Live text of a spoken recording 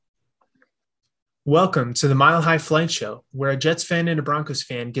Welcome to the Mile High Flight Show, where a Jets fan and a Broncos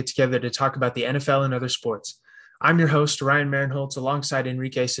fan get together to talk about the NFL and other sports. I'm your host, Ryan Marinholtz, alongside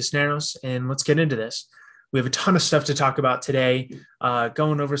Enrique Cisneros, and let's get into this. We have a ton of stuff to talk about today,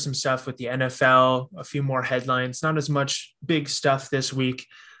 going over some stuff with the NFL, a few more headlines, not as much big stuff this week,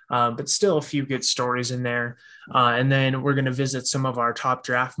 but still a few good stories in there. And then we're going to visit some of our top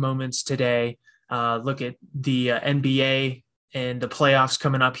draft moments today, look at the NBA and the playoffs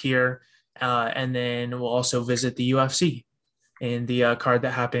coming up here. And then we'll also visit the UFC and the card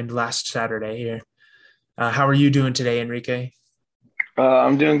that happened last Saturday here. How are you doing today, Enrique?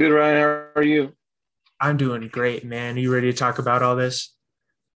 I'm doing good, Ryan. How are you? I'm doing great, man. Are you ready to talk about all this?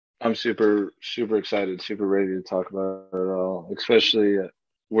 I'm super excited, super ready to talk about it all. Especially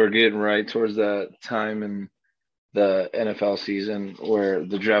we're getting right towards that time in the NFL season where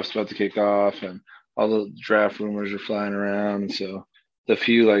the draft's about to kick off and all the draft rumors are flying around. And so the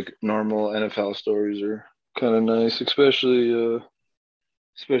few like normal NFL stories are kind of nice, especially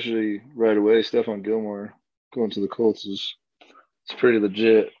right away. Stephon Gilmore going to the Colts is it's pretty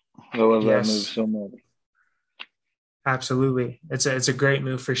legit. I love that move Yes, so much. absolutely. It's a great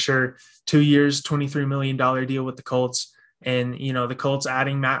move for sure. 2 years, $23 million deal with the Colts, and the Colts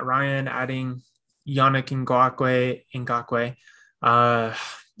adding Matt Ryan, adding Yannick Ngakwe. Uh,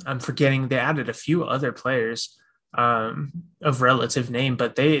 I'm forgetting they added a few other players of relative name,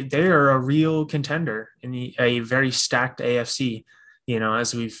 but they are a real contender in a very stacked AFC.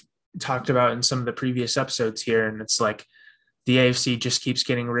 As we've talked about in some of the previous episodes here, and it's like the AFC just keeps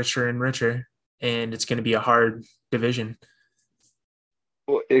getting richer and richer, and it's going to be a hard division.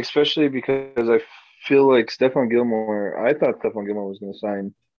 Well, especially because I feel like Stephon Gilmore, I thought Stephon Gilmore was going to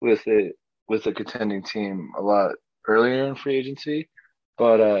sign with a contending team a lot earlier in free agency,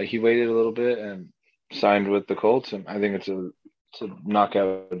 but he waited a little bit and signed with the Colts, and I think it's a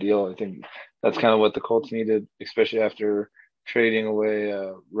knockout deal. I think that's kind of what the Colts needed, especially after trading away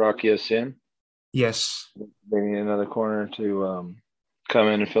Rocky Sin. Yes, They need another corner to come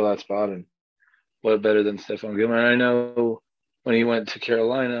in and fill that spot, and what better than Stephon Gilmore? And I know when he went to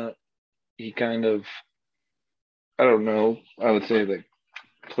Carolina, he kind of, I don't know, I would say like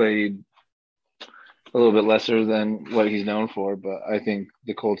played a little bit lesser than what he's known for, but I think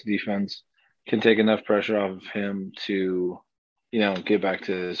the Colts defense can take enough pressure off of him to, get back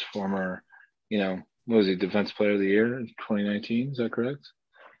to his former, what was he, Defensive Player of the Year in 2019? Is that correct?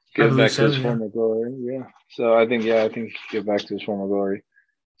 I Get believe back to so. his Yeah. former glory. Yeah. So I think he should get back to his former glory,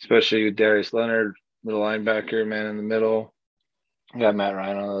 especially with Darius Leonard, middle linebacker, man in the middle. Got Matt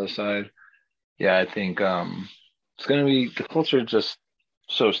Ryan on the other side. Yeah, I think it's gonna be the culture just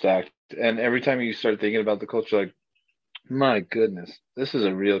so stacked. And every time you start thinking about the culture, like, my goodness, this is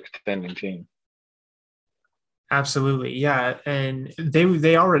a real contending team. Absolutely. Yeah. And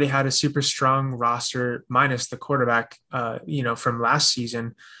they already had a super strong roster minus the quarterback, from last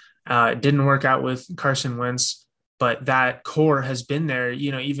season. It didn't work out with Carson Wentz, but that core has been there.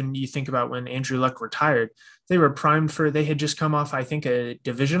 Even you think about when Andrew Luck retired, they were primed they had just come off, I think, a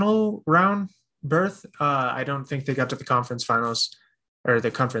divisional round berth. I don't think they got to the conference finals or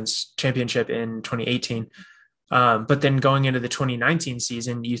the conference championship in 2018. But then going into the 2019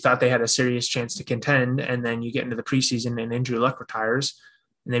 season, you thought they had a serious chance to contend, and then you get into the preseason and Andrew Luck retires,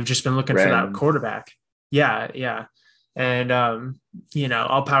 and they've just been looking for that Random. quarterback. Yeah, yeah, and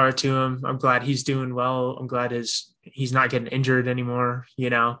all power to him. I'm glad he's doing well. I'm glad he's not getting injured anymore.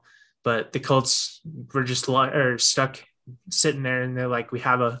 But the Colts were just stuck sitting there, and they're like, we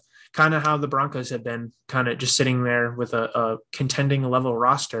have a kind of how the Broncos have been, kind of just sitting there with a contending level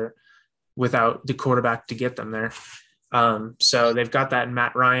roster without the quarterback to get them there. So they've got that in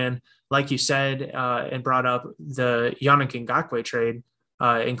Matt Ryan. Like you said, and brought up the Yannick Ngakwe trade,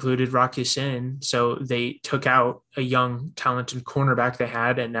 included Rocky Sin. So they took out a young, talented cornerback they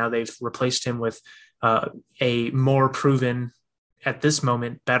had, and now they've replaced him with a more proven, at this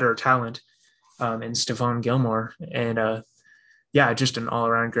moment, better talent in Stephon Gilmore. And yeah, just an all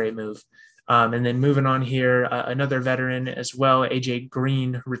around great move. And then moving on here, another veteran as well, AJ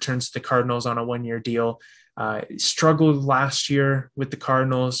Green returns to the Cardinals on a 1 year deal. Struggled last year with the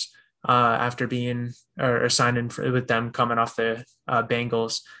Cardinals after being or signing with them coming off the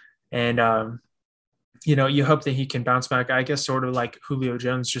Bengals. And, you hope that he can bounce back. I guess sort of like Julio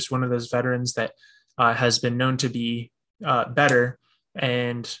Jones, just one of those veterans that has been known to be better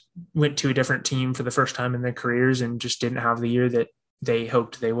and went to a different team for the first time in their careers and just didn't have the year that they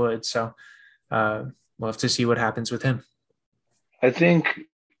hoped they would. So we'll have to see what happens with him. I think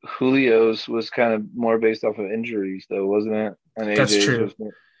Julio's was kind of more based off of injuries, though, wasn't it? And That's AJ's true. was Just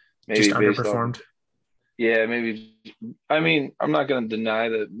maybe based off of, underperformed. Yeah, maybe. I mean, I'm not going to deny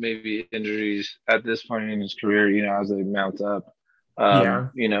that maybe injuries at this point in his career, as they mount up, Yeah.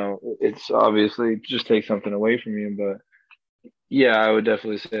 it's obviously just take something away from you. But yeah, I would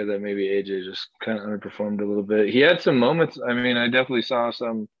definitely say that maybe AJ just kind of underperformed a little bit. He had some moments. I mean, I definitely saw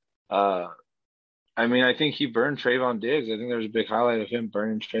some. Uh, I mean, I think he burned Trayvon Diggs. I think there was a big highlight of him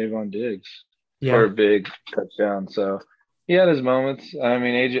burning Trayvon Diggs for a Yeah. big touchdown. So he had his moments. I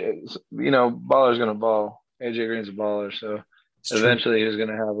mean, AJ, baller's gonna ball. AJ Green's a baller, so It's true. eventually he's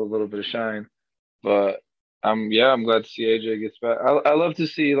gonna have a little bit of shine. But yeah, I'm glad to see AJ gets back. I love to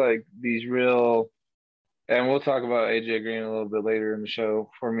see like these real, and we'll talk about AJ Green a little bit later in the show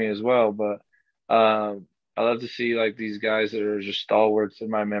for me as well. But I love to see like these guys that are just stalwarts in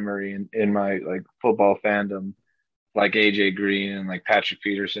my memory and in my like football fandom, like AJ Green and like Patrick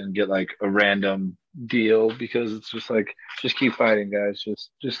Peterson, get like a random deal because it's just like just keep fighting, guys.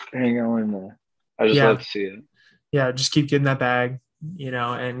 Just hang on in there. I just love Yeah. to see it. Yeah. Just keep getting that bag, and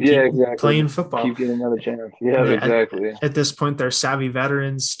Yeah, keep exactly. playing football. Keep getting another chance. Yeah, At, exactly. at this point, they're savvy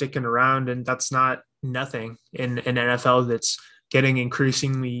veterans sticking around, and that's not nothing in an NFL that's getting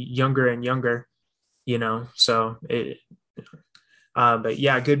increasingly younger and younger. So but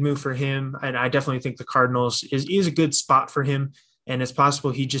yeah, good move for him, and I definitely think the Cardinals is a good spot for him. And it's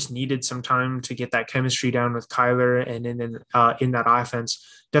possible he just needed some time to get that chemistry down with Kyler, and in that offense,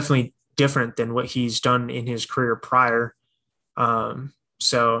 definitely different than what he's done in his career prior.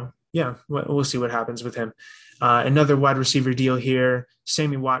 So yeah, we'll see what happens with him. Another wide receiver deal here: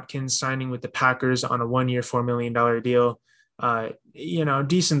 Sammy Watkins signing with the Packers on a 1-year, $4 million deal.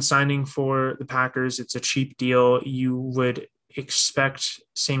 Decent signing for the Packers. It's a cheap deal. You would expect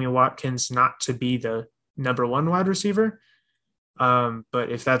Sammy Watkins not to be the number one wide receiver. But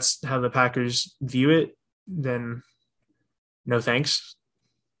if that's how the Packers view it, then no thanks.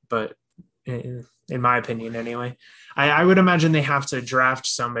 But in my opinion, anyway, I would imagine they have to draft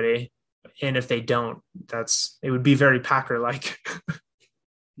somebody. And if they don't, it would be very Packer like.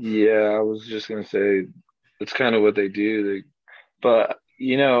 Yeah, I was just gonna say that's kind of what they do. But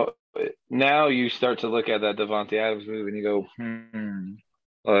now you start to look at that Devontae Adams move and you go,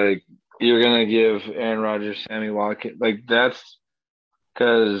 like you're gonna give Aaron Rodgers, Sammy Watkins, like that's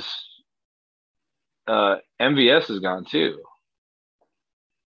because MVS is gone too.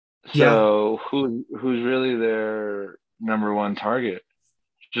 Yeah, So who's really their number one target?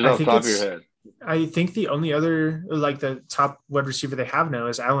 Just I off the think top of your it's. head. I think the only other like the top wide receiver they have now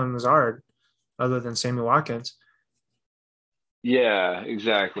is Allen Lazard, other than Sammy Watkins. Yeah,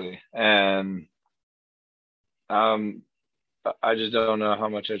 exactly. And um, I just don't know how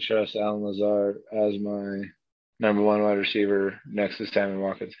much I trust Alan Lazard as my number one wide receiver next to Sammy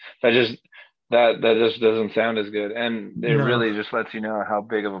Watkins. That just that just doesn't sound as good, and it No, really just lets you know how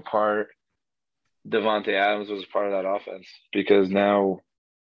big of a part Devontae Adams was a part of that offense because now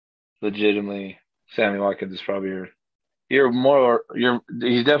legitimately Sammy Watkins is probably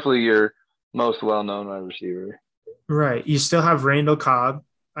he's definitely your most well known wide receiver. right. You still have Randall Cobb,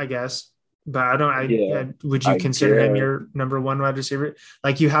 I guess, but I don't. Yeah, Would you I consider him guess your number one wide receiver?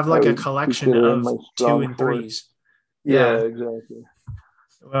 Like you have I like a would collection consider him of my two strong and fourth. threes. Yeah, Yeah. exactly.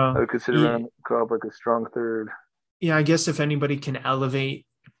 I Well, would consider yeah, Randall Cobb like a strong third. yeah. I guess if anybody can elevate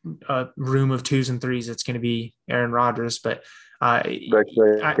a room of twos and threes, it's going to be Aaron Rodgers. But uh, Back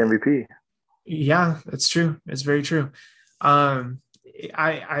to back I, MVP. yeah, that's true. It's very true. Um,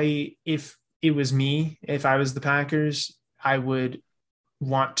 if it was me, if I was the Packers, I would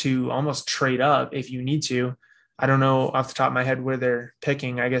want to almost trade up if you need to. I don't know off the top of my head where they're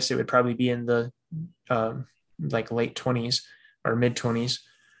picking. I guess it would probably be in the like late 20s or mid 20s.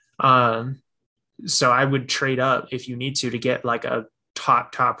 Um, so I would trade up if you need to get like a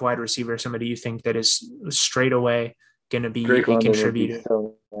top wide receiver, somebody you think that is straight away going to be Drake a London would be contributor.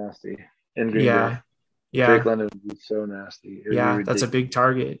 so nasty in Green Bay. Yeah, Drake yeah, London would be so nasty. It would be yeah. That's a ridiculous. big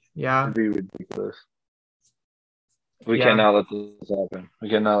target. Yeah, It'd be ridiculous. We yeah. cannot let this happen. We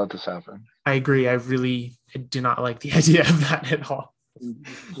cannot let this happen. I agree. I really do not like the idea of that at all. But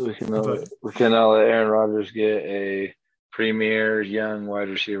We cannot let Aaron Rodgers get a premier young wide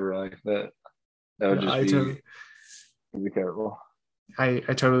receiver like that. That would no, just be terrible. I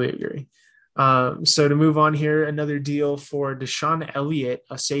totally agree. So to move on here, another deal for Deshaun Elliott,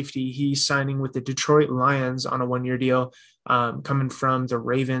 a safety. He's signing with the Detroit Lions on a 1-year deal, coming from the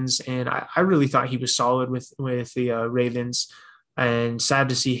Ravens, and I really thought he was solid with the Ravens. And sad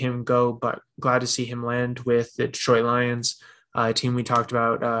to see him go, but glad to see him land with the Detroit Lions, a team we talked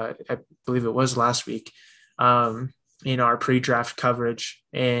about. I believe it was last week. In our pre-draft coverage,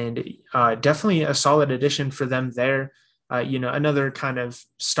 and definitely a solid addition for them there. Another kind of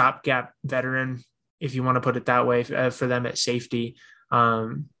stopgap veteran, if you want to put it that way, for them at safety.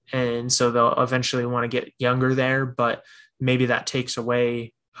 And so they'll eventually want to get younger there, but maybe that takes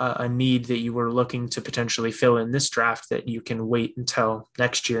away a need that you were looking to potentially fill in this draft that you can wait until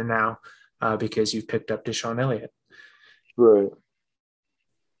next year now, because you've picked up Deshaun Elliott. Right.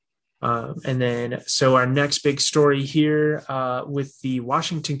 And then, so our next big story here, with the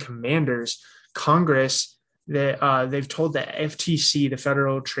Washington Commanders, Congress, they've told the FTC, the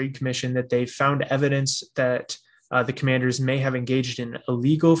Federal Trade Commission, that they've found evidence that the Commanders may have engaged in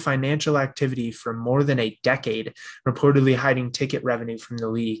illegal financial activity for more than a decade, reportedly hiding ticket revenue from the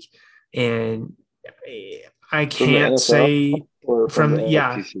league. And I can't say from the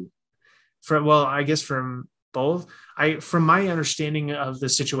FTC? Well, I guess from both. From my understanding of the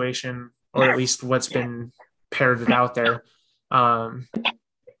situation, or at least what's been parroted out there,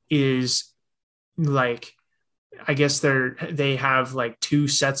 is like, I guess they have like two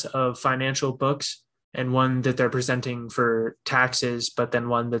sets of financial books, and one that they're presenting for taxes, but then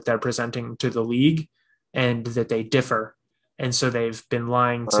one that they're presenting to the league, and that they differ. And so they've been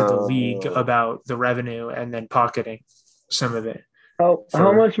lying to the league about the revenue and then pocketing some of it.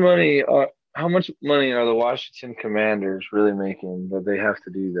 How much money are the Washington Commanders really making that they have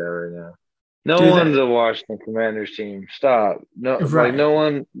to do that right now? No one's a Washington Commanders team. Stop. No, right. Like no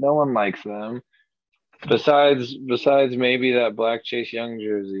one likes them. Besides maybe that black Chase Young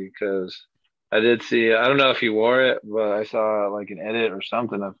jersey, because I did see, I don't know if he wore it, but I saw like an edit or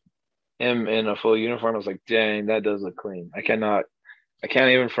something of him in a full uniform. I was like, dang, that does look clean. I can't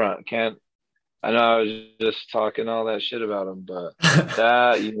even front. I know I was just talking all that shit about him, but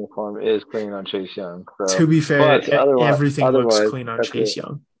that uniform is clean on Chase Young. So. To be fair, everything looks clean on Chase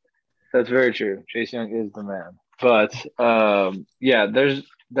Young. That's very true. Chase Young is the man. But yeah,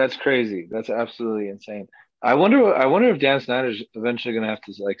 that's crazy. That's absolutely insane. I wonder if Dan Snyder's eventually going to have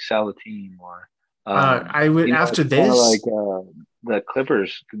to like sell the team, or I would after this, like the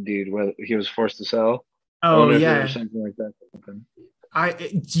Clippers dude, where he was forced to sell. Oh yeah, something like that.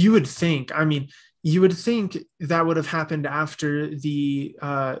 You would think. I mean, you would think that would have happened after the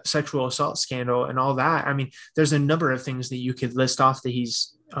sexual assault scandal and all that. I mean, there's a number of things that you could list off that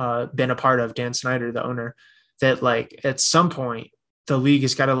he's been a part of, Dan Snyder, the owner, that like at some point the league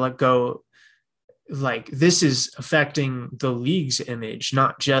has got to let go. Like, this is affecting the league's image,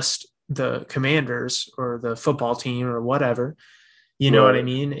 not just the Commanders or the football team or whatever. You know what I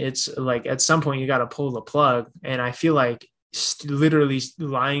mean? It's like at some point you got to pull the plug. And I feel like literally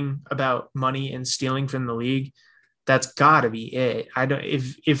lying about money and stealing from the league, that's got to be it. I don't,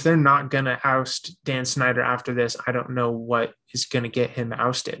 if they're not going to oust Dan Snyder after this, I don't know what is going to get him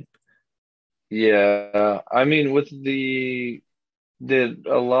ousted. Yeah. I mean, did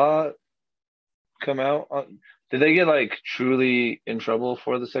a lot come out did they get like truly in trouble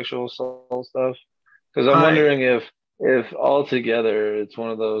for the sexual assault stuff? Because I'm wondering if altogether it's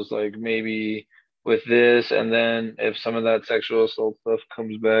one of those, like, maybe with this, and then if some of that sexual assault stuff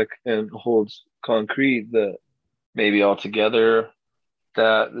comes back and holds concrete, that maybe altogether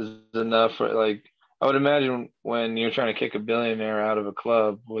that is enough for, like, I would imagine when you're trying to kick a billionaire out of a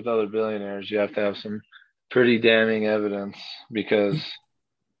club with other billionaires, you have to have some pretty damning evidence, because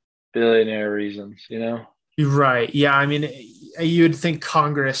billionaire reasons, you know? Right. Yeah. I mean, you would think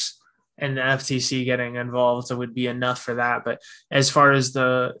Congress and the FTC getting involved would be enough for that. But as far as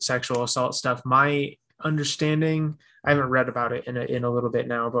the sexual assault stuff, my understanding, I haven't read about it in a little bit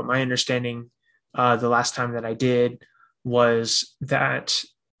now, but my understanding the last time that I did was that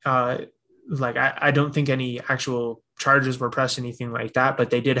I don't think any actual charges were pressed, anything like that, but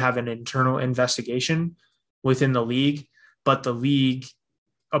they did have an internal investigation within the league, but the league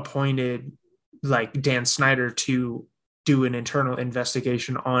appointed like Dan Snyder to do an internal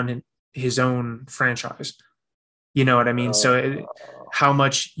investigation on his own franchise. You know what I mean? So how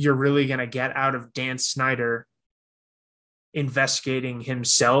much you're really going to get out of Dan Snyder investigating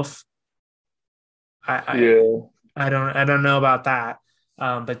himself, I don't know about that.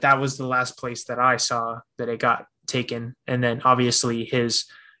 But that was the last place that I saw that it got taken. And then obviously his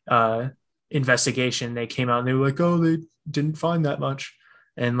investigation, they came out and they were like, oh, they didn't find that much.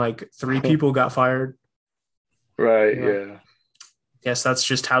 And like 3 people got fired. Right. Yeah. Yes, that's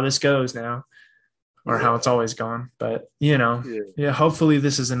just how this goes now, or how it's always gone. But, you know, hopefully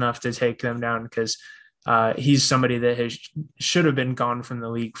this is enough to take them down, because he's somebody that should have been gone from the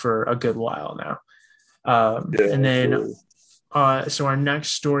league for a good while now. And then, so our next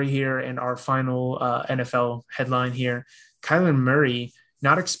story here and our final NFL headline here, Kyler Murray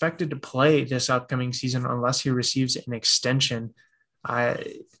not expected to play this upcoming season unless he receives an extension. I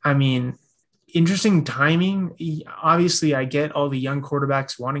mean, interesting timing. Obviously, I get all the young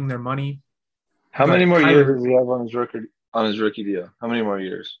quarterbacks wanting their money, How many But more years Kyler, does he have on his rookie deal? How many more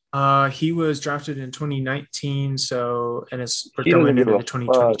years? he was drafted in 2019, so and we're He doesn't going give into a the fuck.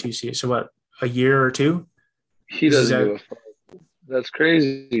 2022 season. So what, a year or two? He This is doesn't give a a fuck. That's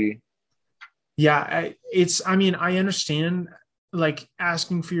crazy. Yeah, I mean, I understand like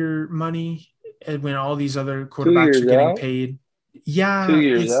asking for your money when all these other Two quarterbacks are years getting out. paid. Two Yeah,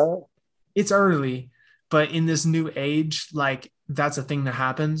 years out. it's early, but in this new age, like that's a thing that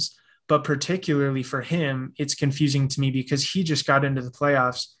happens. But particularly for him, it's confusing to me because he just got into the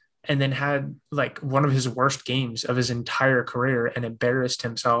playoffs and then had like one of his worst games of his entire career and embarrassed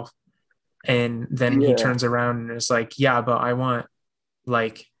himself. And then he Yeah. turns around and is like, yeah, but I want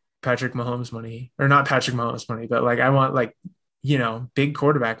like Patrick Mahomes money, or not Patrick Mahomes money, but like I want like, big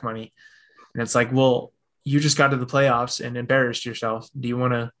quarterback money. And it's like, well, you just got to the playoffs and embarrassed yourself. Do you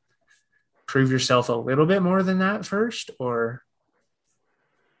want to prove yourself a little bit more than that first? Or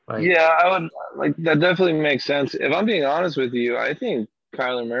like, Yeah, I would like that definitely makes sense. If I'm being honest with you, I think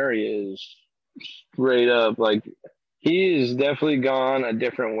Kyler Murray is straight up like he's definitely gone a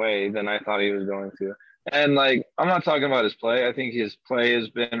different way than I thought he was going to. And like I'm not talking about his play. I think his play has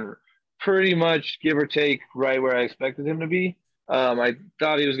been pretty much give or take right where I expected him to be. I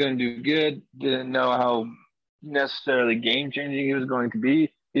thought he was going to do good. Didn't know how necessarily game changing he was going to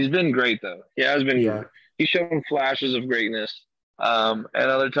be. He's been great though. He has been. yeah, He's shown flashes of greatness. And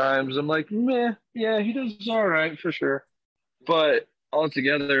other times I'm like, meh, yeah, he does all right for sure. But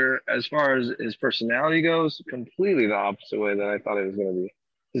altogether, as far as his personality goes, completely the opposite way that I thought it was going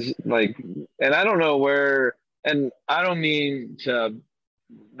to be. Like, and I don't know where, and I don't mean to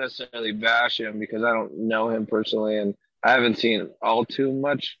necessarily bash him because I don't know him personally, and I haven't seen all too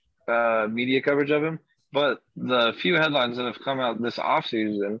much media coverage of him. But the few headlines that have come out this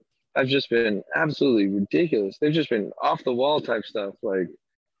offseason have just been absolutely ridiculous. They've just been off the wall type stuff, like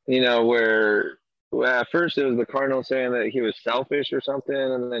where well, at first it was the Cardinals saying that he was selfish or something,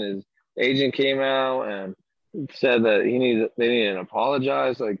 and then his agent came out and said that they needed to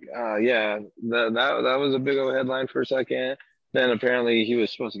apologize. Like, yeah, that was a big old headline for a second. Then apparently he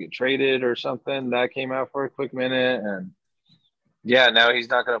was supposed to get traded or something. That came out for a quick minute, and yeah, now he's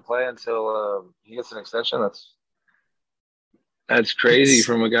not going to play until he gets an extension. That's crazy it's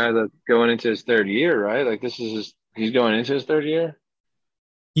from a guy that's going into his third year, right? Like he's going into his third year.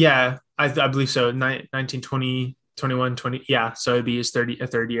 yeah, I believe so. 19, 20, 21, 20. Yeah, so it'd be his a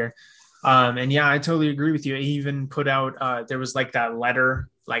third year. And yeah, I totally agree with you. He even put out there was like that letter,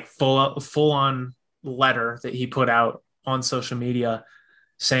 like full on letter that he put out on social media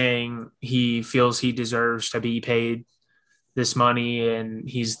saying he feels he deserves to be paid this money and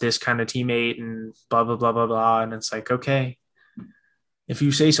he's this kind of teammate and blah blah blah blah blah. And it's like, okay, if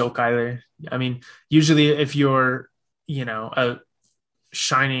you say so, Kyler. I mean, usually if you're, a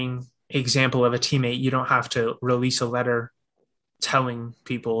shining example of a teammate, you don't have to release a letter telling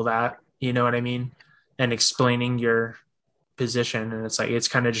people that, you know what I mean? And explaining your position. And it's like, it's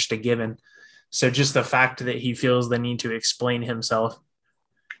kind of just a given. So just the fact that he feels the need to explain himself,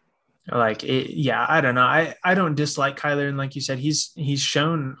 like it, yeah, I don't know. I don't dislike Kyler. And like you said, he's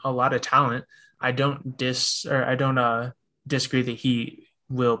shown a lot of talent. I don't disagree that he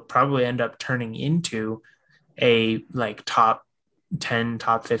will probably end up turning into a like top 10,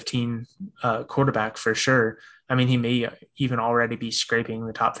 top 15 quarterback for sure. I mean, he may even already be scraping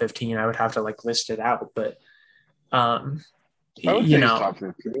the top 15. I would have to like list it out, but um, I would you say he's know, top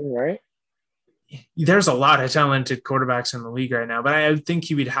 15, right? there's a lot of talented quarterbacks in the league right now, but I think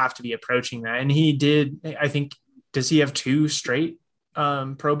he would have to be approaching that. And he did, I think, does he have two straight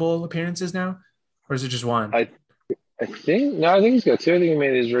Pro Bowl appearances now? Or is it just one? I I think no, I think he's got two. I think he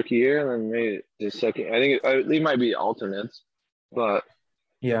made his rookie year and then made his second. I think they might be alternates, but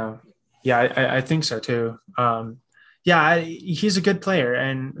Yeah. Yeah, I think so too. Yeah, he's a good player.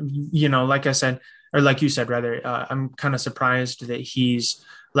 And, like I said, or like you said, rather, I'm kind of surprised that he's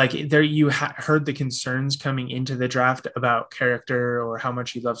like there. You heard the concerns coming into the draft about character or how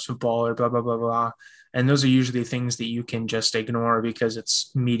much he loves football or blah, blah, blah, blah. And those are usually things that you can just ignore because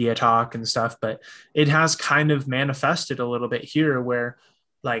it's media talk and stuff. But it has kind of manifested a little bit here where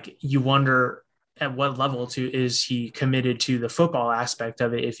like you wonder at what level to is he committed to the football aspect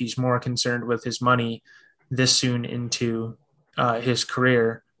of it if he's more concerned with his money this soon into his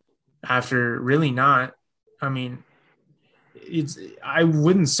career after really not. I mean, it's I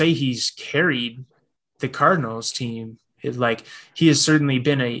wouldn't say he's carried the Cardinals team. Like he has certainly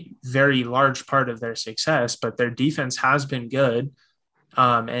been a very large part of their success, but their defense has been good.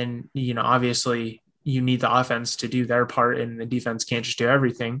 And obviously you need the offense to do their part, and the defense can't just do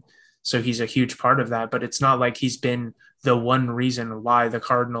everything. So he's a huge part of that, but it's not like he's been the one reason why the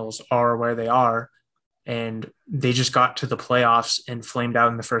Cardinals are where they are. And they just got to the playoffs and flamed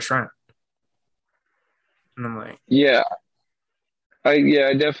out in the first round. And I'm like, Yeah, I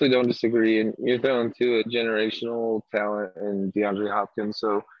definitely don't disagree. And you're throwing to a generational talent in DeAndre Hopkins,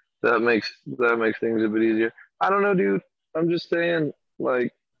 so that makes things a bit easier. I don't know, dude. I'm just saying,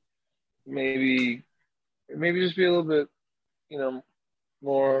 like maybe maybe just be a little bit, you know,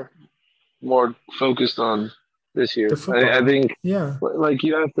 more more focused on this the year. I football. think Yeah. like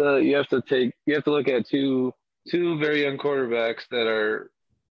you have to look at two very young quarterbacks that are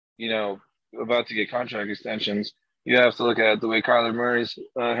you know about to get contract extensions. You have to look at the way Kyler Murray's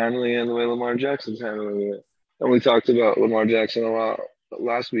handling it and the way Lamar Jackson's handling it. And we talked about Lamar Jackson a lot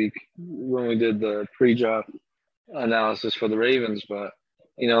last week when we did the pre-draft analysis for the Ravens. But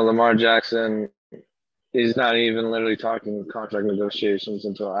Lamar Jackson is not even literally talking contract negotiations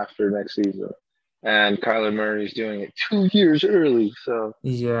until after next season. And Kyler Murray's doing it 2 years early. So,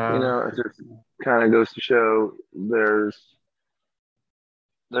 Yeah. it just kind of goes to show there's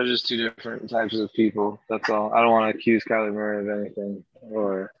just two different types of people. That's all. I don't want to accuse Kyler Murray of anything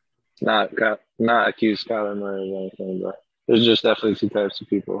or not accuse Kyler Murray of anything, but there's just definitely two types of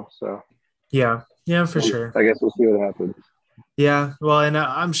people. So Yeah. Yeah, for sure. I guess we'll see what happens. Yeah. Well, and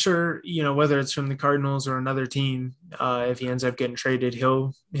I'm sure, whether it's from the Cardinals or another team, if he ends up getting traded,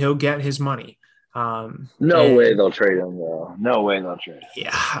 he'll get his money. No way And they'll trade him, though. No way they'll trade him.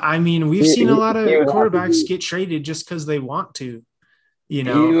 yeah, I mean, we've He, seen a he, lot he of would have to quarterbacks be. get traded just because they want to, you He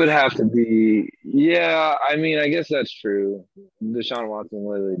know. would have to be. Yeah, I mean, I guess that's true. Deshaun Watson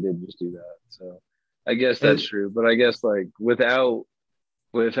literally did just do that, so I guess that's It, true. But I guess like without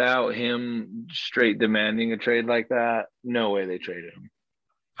him straight demanding a trade like that, no way they traded him.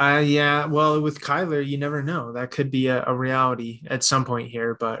 yeah, well, with Kyler, you never know. That could be a reality at some point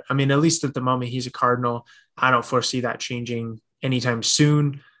here. But I mean, at least at the moment, he's a Cardinal. I don't foresee that changing anytime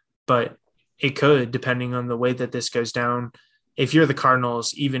soon, but it could, depending on the way that this goes down. If you're the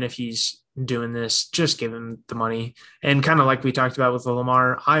Cardinals, even if he's doing this, just give him the money. And kind of like we talked about with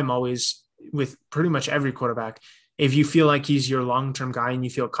Lamar, I'm always with pretty much every quarterback. If you feel like he's your long term guy and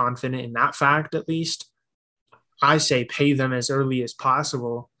you feel confident in that fact, at least, I say pay them as early as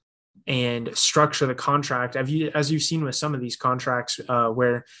possible and structure the contract. As you've seen with some of these contracts,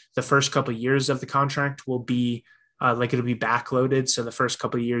 where the first couple of years of the contract will be like it'll be backloaded, so the first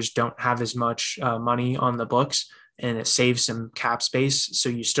couple of years don't have as much money on the books, and it saves some cap space. So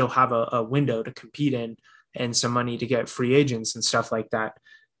you still have a window to compete in and some money to get free agents and stuff like that.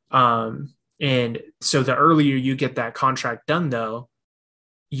 And so the earlier you get that contract done, though,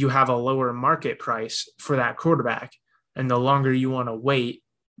 you have a lower market price for that quarterback. And the longer you want to wait,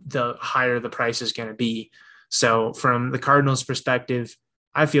 the higher the price is going to be. So from the Cardinals' perspective,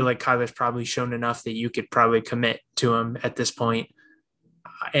 I feel like Kyler's probably shown enough that you could probably commit to him at this point.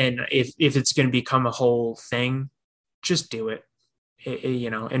 And if it's going to become a whole thing, just do it,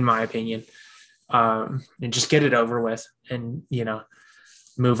 in my opinion. And just get it over with and,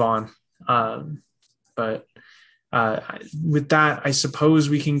 move on. But with that, I suppose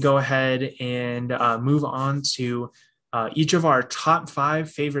we can go ahead and move on to each of our top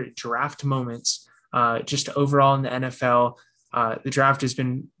 5 favorite draft moments, just overall in the NFL. The draft has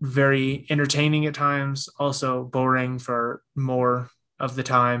been very entertaining at times, also boring for more of the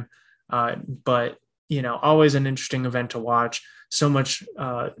time, but always an interesting event to watch. So much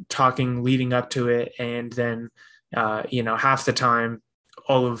talking leading up to it, and then half the time,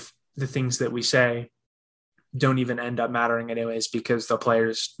 all of the things that we say don't even end up mattering anyways because the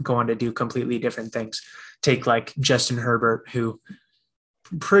players go on to do completely different things. Take like Justin Herbert, who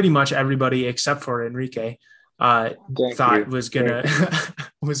pretty much everybody except for Enrique Thank thought you. was Thank gonna you.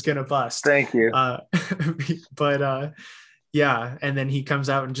 was gonna bust. Thank you. Uh, but yeah, and then he comes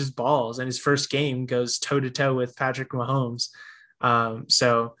out and just balls, and his first game goes toe to toe with Patrick Mahomes.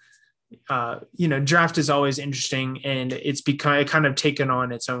 So draft is always interesting, and it's become kind of taken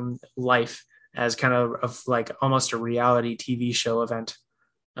on its own life as kind of like almost a reality TV show event.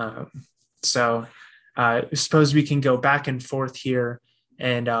 Um, so I suppose we can go back and forth here.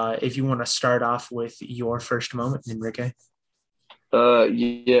 And if you want to start off with your first moment, Enrique.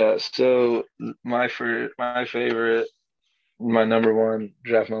 Yeah. So my favorite, my number one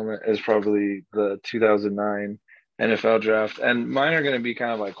draft moment is probably the 2009 NFL draft, and mine are going to be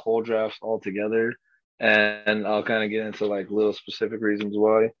kind of like whole drafts all together, and I'll kind of get into like little specific reasons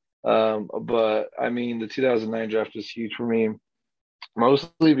why. But I mean, the 2009 draft was huge for me,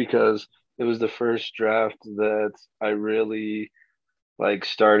 mostly because it was the first draft that I really like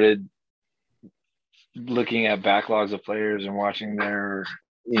started looking at backlogs of players and watching their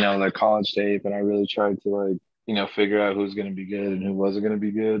their college tape, and I really tried to like, figure out who's going to be good and who wasn't going to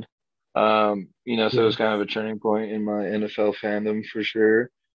be good. So it Yeah. was kind of a turning point in my NFL fandom for sure.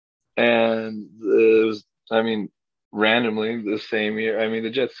 And it was, I mean, randomly the same year. I mean, the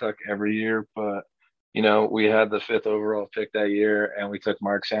Jets suck every year, but we had the fifth overall pick that year, and we took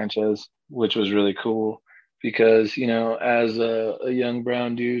Mark Sanchez, which was really cool because as a young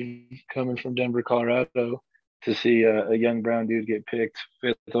brown dude coming from Denver, Colorado, to see a young brown dude get picked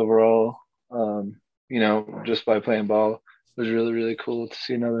fifth overall, just by playing ball was really really cool to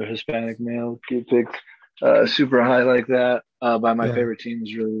see another Hispanic male get picked super high like that by my Yeah. favorite team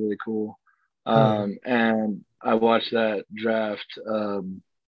was really really cool. Hmm. And I watched that draft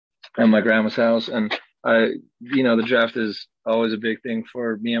at my grandma's house, and the draft is always a big thing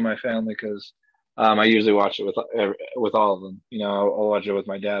for me and my family because I usually watch it with all of them. I'll watch it with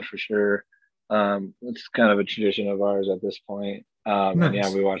my dad for sure. It's kind of a tradition of ours at this point. And yeah,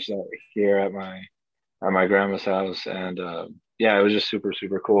 Nice. we watched that here at my grandma's house, and yeah, it was just super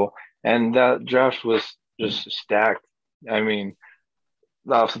super cool. And that draft was just stacked. I mean,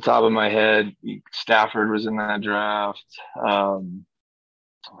 off the top of my head, Stafford was in that draft.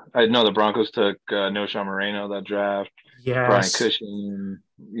 I know the Broncos took No. Moreno that draft. Brian Yes. Cushing,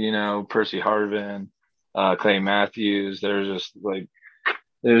 Percy Harvin, Clay Matthews. It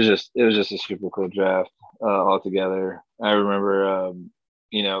was just a super cool draft altogether. I remember,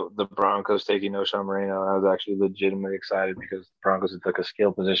 the Broncos taking No. Moreno. I was actually legitimately excited because the Broncos had took a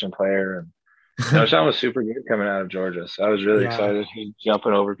skill position player, and No. was super good coming out of Georgia. So I was really Yeah. excited. He's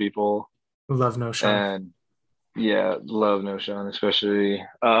jumping over people, Love No Sean. and yeah, love No. especially.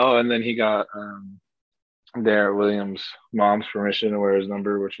 Oh, and then he got Darrell Williams' mom's permission to wear his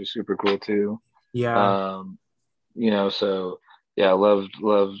number, which was super cool too. Yeah. Um, so yeah, loved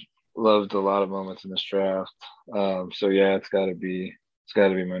a lot of moments in this draft. So yeah, it's gotta be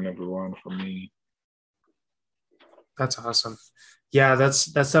my number one for me. That's awesome. Yeah, that's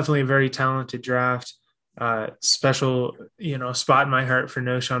definitely a very talented draft. Special, spot in my heart for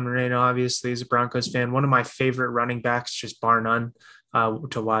No Sean Moreno, obviously, as a Broncos fan. One of my favorite running backs, just bar none,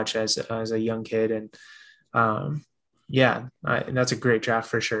 to watch as a young kid. And yeah, that's a great draft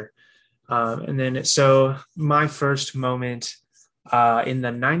for sure. And then, so my first moment in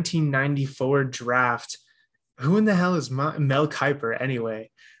the 1994 draft, who in the hell is Mel Kiper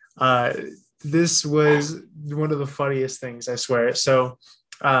anyway? Uh, this was one of the funniest things, I swear. So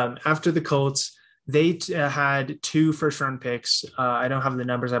after the Colts, they had two first round picks. I don't have the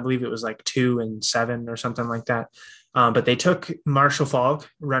numbers. I believe it was like 2 and 7 or something like that. But they took Marshall Faulk,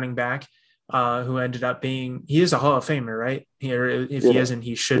 running back, who ended up being, he is a Hall of Famer, right? Here, if he Yeah, isn't,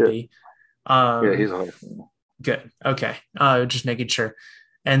 he should yeah, be. yeah. Um, He's a Hall of Famer. Good. Okay. Just making sure.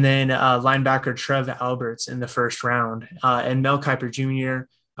 And then linebacker Trev Alberts in the first round, and Mel Kiper Jr.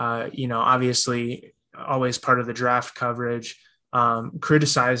 Obviously always part of the draft coverage.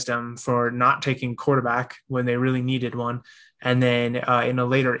 Criticized him for not taking quarterback when they really needed one. And then in a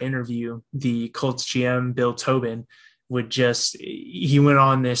later interview, the Colts GM Bill Tobin he went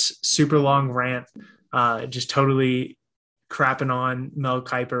on this super long rant, just totally crapping on Mel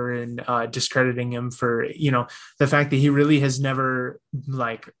Kiper and discrediting him for, the fact that he really has never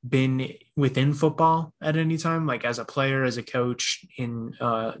like been within football at any time, like as a player, as a coach, in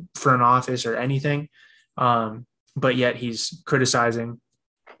front office or anything. But yet he's criticizing,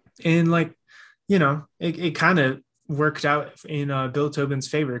 and like, it kind of worked out in Bill Tobin's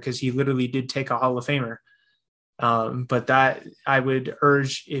favor because he literally did take a Hall of Famer. But that, I would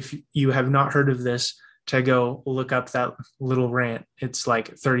urge, if you have not heard of this, to go look up that little rant. It's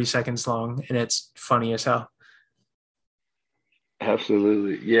like 30 seconds long and it's funny as hell.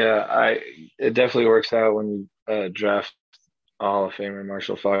 Absolutely. Yeah, it definitely works out when you draft a Hall of Famer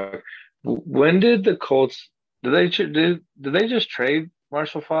Marshall Faulk. When did the Colts did they just trade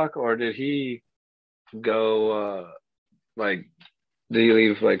Marshall Faulk, or did he go like did he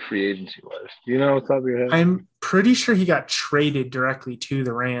leave like free agency wise? Do you know what's top of your head? I'm pretty sure he got traded directly to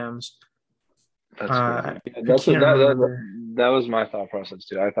the Rams. That's crazy. Yeah, I can't remember. that was my thought process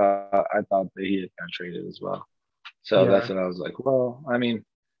too. I thought that he had got traded as well. So that's Yeah. what I was like. Well, I mean,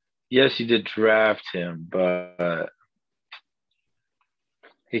 yes, you did draft him, but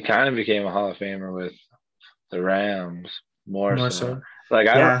he kind of became a Hall of Famer with the Rams more More so. so. Like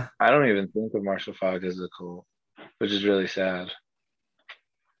I don't Yeah. I don't even think of Marshall Faulk as a Colt, which is really sad.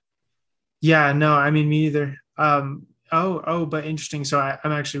 Yeah. No, I mean, me either. But interesting. So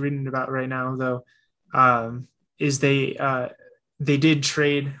I'm actually reading about right now, though, is they did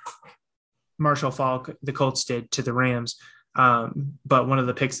trade Marshall Faulk, the Colts did, to the Rams. But one of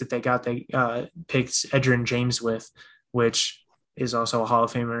the picks that they got, they picked Edgerrin James with, which is also a Hall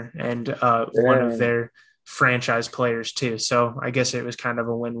of Famer and one of Dang. their franchise players too. So I guess it was kind of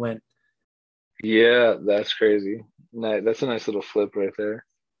a win-win, Yeah, that's crazy. That's a nice little flip right there.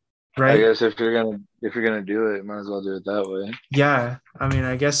 I right? guess if you're gonna do it, might as well do it that way. Yeah, I mean,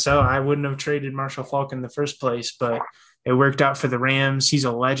 I guess so. I wouldn't have traded Marshall Falk in the first place, but it worked out for the Rams. He's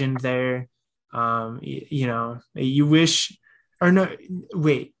a legend there. You wish, or no,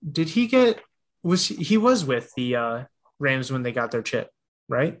 wait, did he get, he was with the Rams when they got their chip,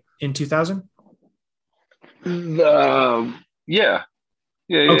 right? In 2000? Yeah, yeah,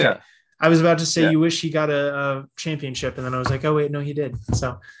 Okay. yeah, I was about to say, yeah. you wish he got a championship. And then I was like, oh, wait, no, he did.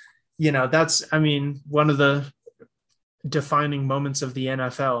 So, that's, I mean, one of the defining moments of the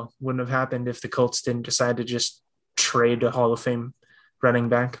NFL wouldn't have happened if the Colts didn't decide to just trade a Hall of Fame running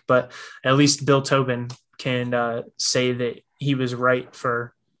back. But at least Bill Tobin can say that he was right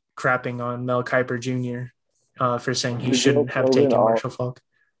for crapping on Mel Kiper Jr. For saying he Did Bill shouldn't have Tobin taken all Marshall Falk.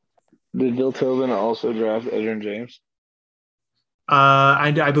 did Bill Tobin also draft Edgerrin James?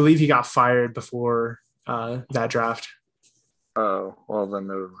 I believe he got fired before that draft. Oh, well then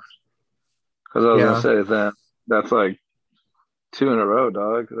never mind. Because I was gonna Yeah. say that that's like two in a row,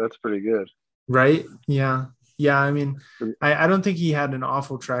 dog. That's pretty good. Right. Yeah. Yeah. I mean, I don't think he had an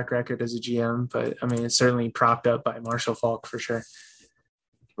awful track record as a GM, but I mean, it's certainly propped up by Marshall Falk for sure.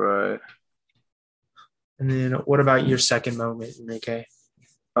 Right. And then what about your second moment, Enrique?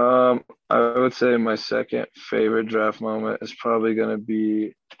 I would say my second favorite draft moment is probably gonna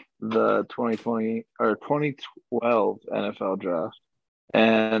be the 2020 or 2012 NFL draft.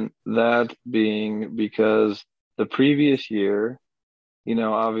 And that being because the previous year,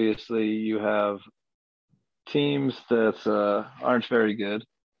 obviously you have teams that aren't very good.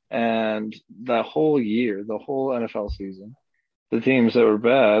 And that whole year, the whole NFL season, the teams that were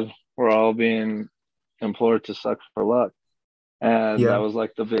bad were all being implored to suck for luck. And that Yeah. was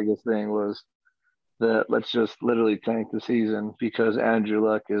like the biggest thing was that let's just literally tank the season because Andrew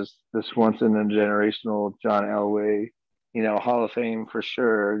Luck is this once in a generational John Elway, Hall of Fame for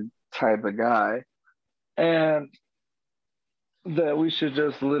sure type of guy. And that we should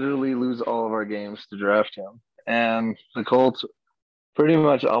just literally lose all of our games to draft him. And the Colts pretty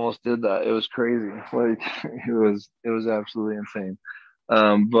much almost did that. It was crazy. Like it was absolutely insane.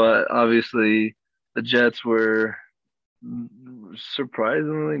 But obviously the Jets were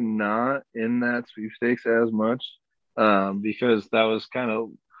surprisingly not in that sweepstakes as much. Because that was kind of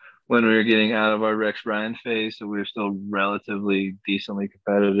when we were getting out of our Rex Ryan phase, so we were still relatively decently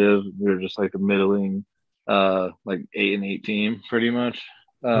competitive. We were just like a middling, like 8-8 team, pretty much.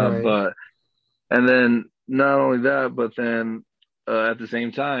 Right. But and then not only that, but then at the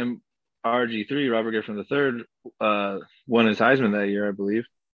same time, RG3, Robert Griffin III, won his Heisman that year, I believe.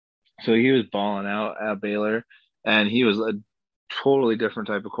 So he was balling out at Baylor, and he was a totally different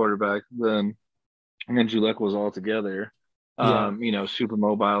type of quarterback than Andrew Luck was altogether. Yeah. Super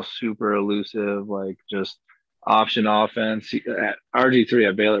mobile, super elusive, like just option offense. RG3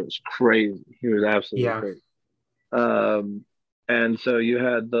 at Baylor was crazy. He was absolutely Yeah. crazy. Um, and so you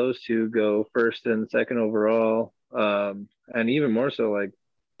had those two go first and second overall. And even more so, like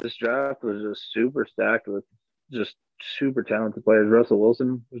this draft was just super stacked with just super talented players. Russell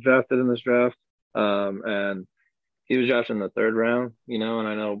Wilson was drafted in this draft. And he was drafted in the third round, and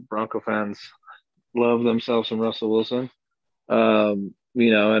I know Bronco fans love themselves some Russell Wilson.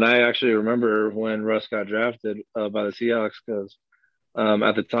 And I actually remember when Russ got drafted by the Seahawks because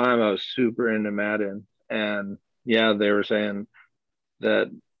at the time I was super into Madden, and yeah, they were saying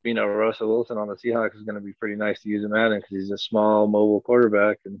that Russell Wilson on the Seahawks is going to be pretty nice to use in Madden because he's a small mobile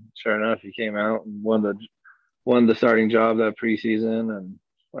quarterback, and sure enough, he came out and won the starting job that preseason, and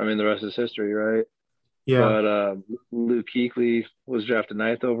I mean the rest is history, right? Yeah. But Luke Kuechly was drafted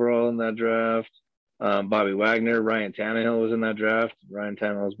ninth overall in that draft. Bobby Wagner, Ryan Tannehill was in that draft. Ryan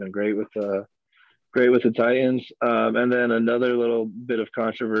Tannehill has been great with the Titans. And then another little bit of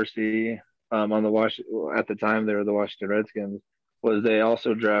controversy on at the time they were the Washington Redskins was they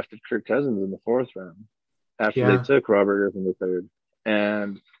also drafted Kirk Cousins in the fourth round after they Yeah. took Robert Griffin the third.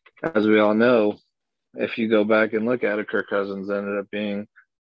 And as we all know, if you go back and look at it, Kirk Cousins ended up being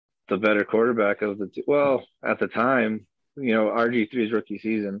the better quarterback of the two. Well, at the time, RG3's rookie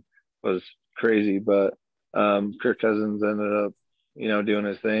season was crazy, but Kirk Cousins ended up, doing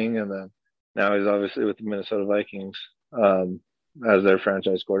his thing, and then now he's obviously with the Minnesota Vikings as their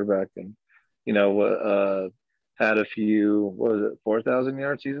franchise quarterback, and had a few, what was it, 4,000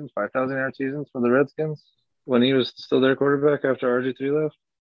 yard seasons, 5,000 yard seasons for the Redskins when he was still their quarterback after RG3 left.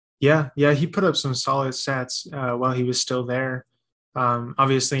 Yeah. Yeah. He put up some solid stats while he was still there.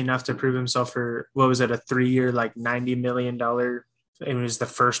 Obviously enough to prove himself for what was it, a 3-year, like $90 million it was the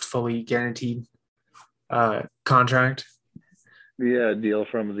first fully guaranteed contract. Yeah, deal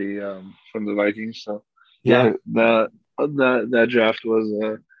from the Vikings. So Yeah. yeah, that draft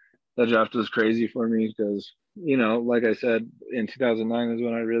was that draft was crazy for me because like I said, in 2009 is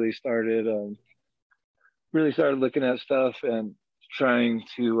when I really started looking at stuff and trying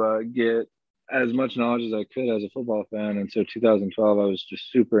to get as much knowledge as I could as a football fan. And so 2012, I was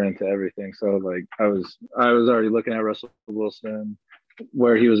just super into everything. So like I was already looking at Russell Wilson,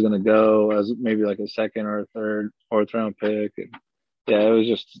 where he was going to go as maybe like a second or a third, fourth round pick. And yeah,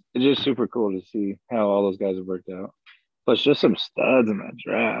 it's just super cool to see how all those guys have worked out. But it's just some studs in that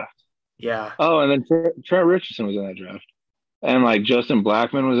draft. Yeah. Oh, and then Trent Richardson was in that draft, and like Justin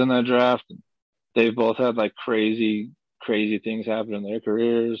Blackman was in that draft. They've both had like crazy things happen in their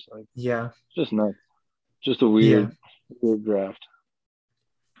careers. Like Yeah. just nuts. Just a Yeah. weird draft.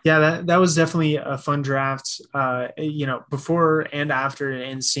 Yeah, that was definitely a fun draft. Before and after,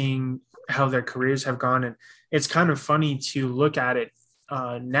 and seeing how their careers have gone, and it's kind of funny to look at it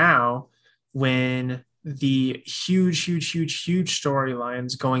now when the huge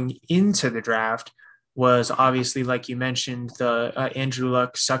storylines going into the draft was obviously, like you mentioned, the Andrew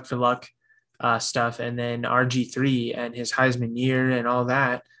Luck, suck for luck stuff, and then RG3 and his Heisman year and all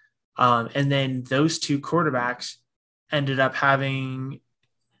that, and then those two quarterbacks ended up having,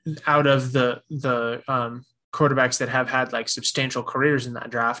 out of the quarterbacks that have had like substantial careers in that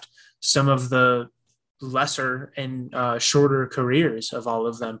draft, some of the lesser and shorter careers of all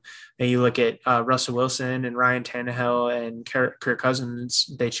of them. And you look at Russell Wilson and Ryan Tannehill and Kirk Cousins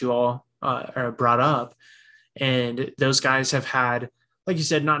that you all are brought up, and those guys have had, like you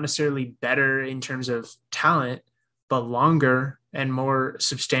said, not necessarily better in terms of talent, but longer and more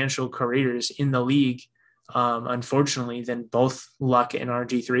substantial careers in the league, unfortunately, than both Luck and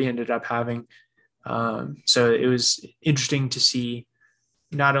RG3 ended up having. So it was interesting to see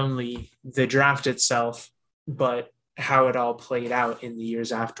not only the draft itself, but how it all played out in the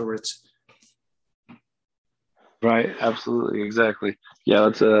years afterwards. Right. Absolutely. Exactly. Yeah,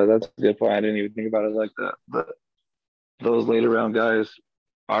 that's a good point. I didn't even think about it like that. But those later round guys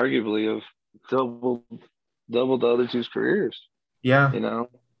arguably have doubled the other two's careers, Yeah, you know?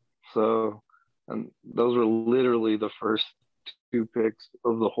 So and those were literally the first two picks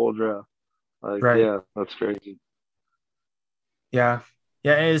of the whole draft. Like, right. yeah, that's crazy. Yeah.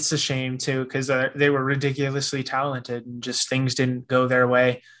 Yeah, it's a shame too because they were ridiculously talented and just things didn't go their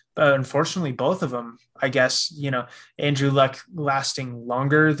way. But unfortunately, both of them, I guess, Andrew Luck lasting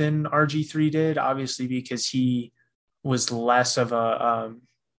longer than RG3 did, obviously, because he was less of a,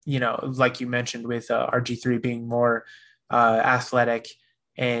 like you mentioned, with RG3 being more athletic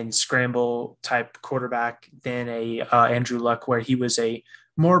and scramble type quarterback than a Andrew Luck, where he was a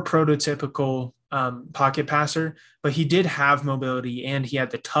more prototypical pocket passer, but he did have mobility and he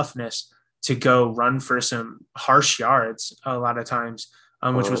had the toughness to go run for some harsh yards a lot of times,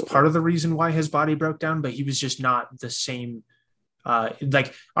 which was part of the reason why his body broke down. But he was just not the same.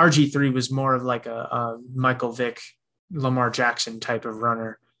 Like RG3 was more of like a Michael Vick, Lamar Jackson type of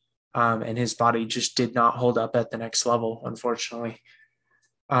runner, and his body just did not hold up at the next level, unfortunately.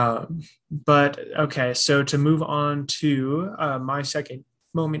 But okay, so to move on to my second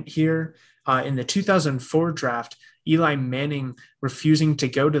moment here, in the 2004 draft, Eli Manning refusing to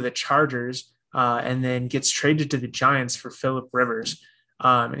go to the Chargers, and then gets traded to the Giants for Philip Rivers.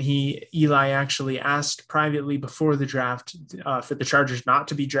 And Eli actually asked privately before the draft for the Chargers not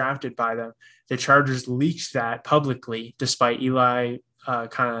to be drafted by them. The Chargers leaked that publicly, despite Eli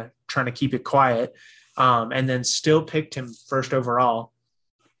kind of trying to keep it quiet, and then still picked him first overall.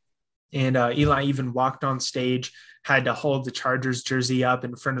 And Eli even walked on stage, had to hold the Chargers jersey up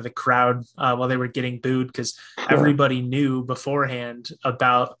in front of the crowd while they were getting booed because everybody knew beforehand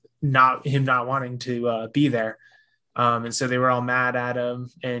about not wanting to be there. And so they were all mad at him,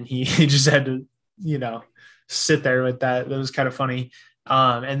 and he just had to, sit there with that. That was kind of funny.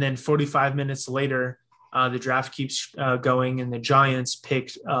 And then 45 minutes later, the draft keeps going, and the Giants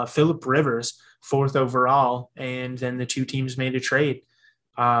picked Philip Rivers fourth overall, and then the two teams made a trade.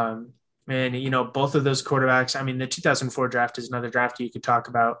 And both of those quarterbacks. I mean, the 2004 draft is another draft you could talk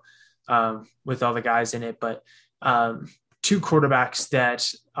about with all the guys in it, but two quarterbacks that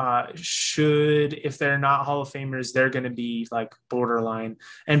should, if they're not Hall of Famers, they're going to be like borderline,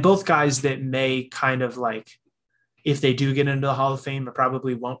 and both guys that may kind of like, if they do get into the Hall of Fame, it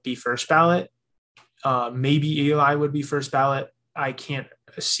probably won't be first ballot. Maybe Eli would be first ballot. I can't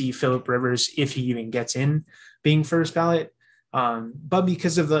see Philip Rivers, if he even gets in, being first ballot. But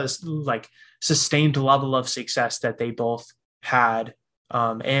because of the like sustained level of success that they both had,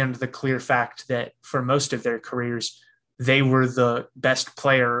 and the clear fact that for most of their careers, they were the best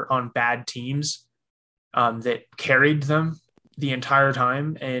player on bad teams, that carried them the entire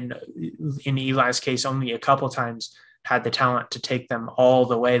time. And in Eli's case, only a couple times had the talent to take them all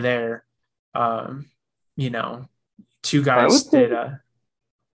the way there. Um, you know, two I would guys say that,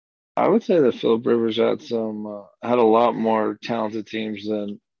 I would say that Philip Rivers had a lot more talented teams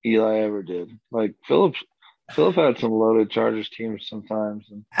than Eli ever did. Like Philip had some loaded Chargers teams sometimes,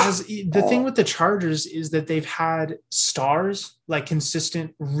 and as the thing uh, with the Chargers is that they've had stars, like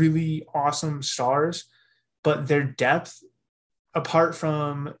consistent, really awesome stars, but their depth, apart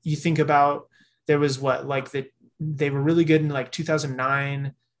from, you think about, there was what, like they were really good in like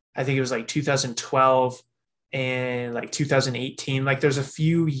 2009. I think it was like 2012 and like 2018. Like there's a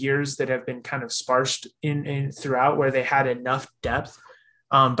few years that have been kind of sparsed in throughout where they had enough depth.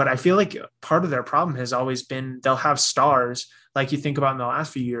 But I feel like part of their problem has always been they'll have stars, like you think about in the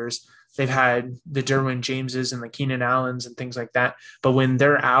last few years. They've had the Derwin Jameses and the Keenan Allens and things like that. But when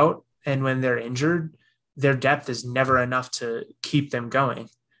they're out and when they're injured, their depth is never enough to keep them going.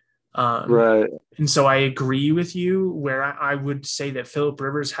 Um, right, and so I agree with you where I would say that Philip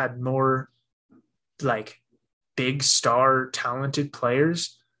Rivers had more like big star talented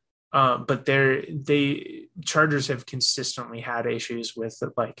players. But they Chargers have consistently had issues with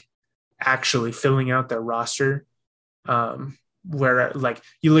like actually filling out their roster. Where like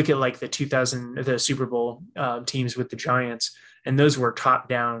you look at like the Super Bowl teams with the Giants, and those were top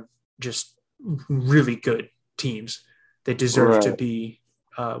down, just really good teams that deserve to right. be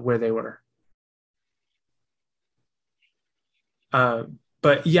where they were. Uh,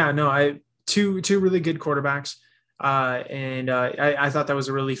 but yeah, no, I two really good quarterbacks, and I thought that was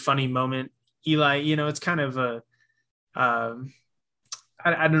a really funny moment. Eli, it's kind of a um,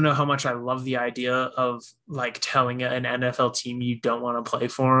 I don't know how much I love the idea of like telling an NFL team you don't want to play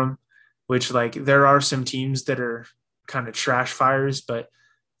for them, which like there are some teams that are kind of trash fires, but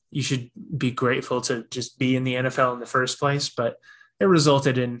you should be grateful to just be in the NFL in the first place. But it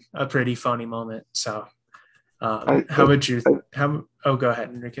resulted in a pretty funny moment. So, I, how about you? I How? Oh, go ahead,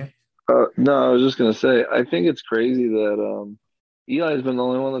 Enrique. no, I was just gonna say, I think it's crazy that Eli's been the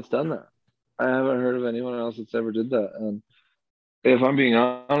only one that's done that. I haven't heard of anyone else that's ever did that. And if I'm being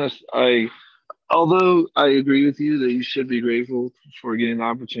honest, although I agree with you that you should be grateful for getting the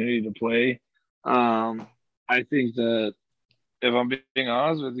opportunity to play, um, I think that if I'm being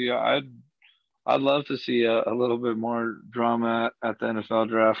honest with you, I'd love to see a little bit more drama at the NFL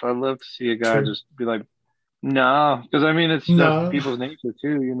draft. I'd love to see a guy True. just be like, "No," because I mean that's No. people's nature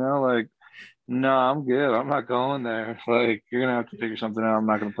too, you know, like. No, I'm good. I'm not going there. Like, you're gonna have to figure something out. I'm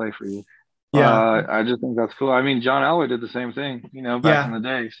not gonna play for you. Yeah. I just think that's cool. I mean, John Elway did the same thing, back in Yeah. the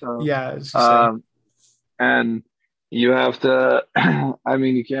day. So, Yeah. I was gonna say. um, and you have to. I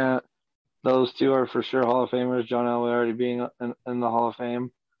mean, you can't. Those two are for sure Hall of Famers. John Elway already being in the Hall of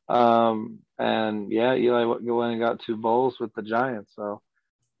Fame. And yeah, Eli went and got two bowls with the Giants. So,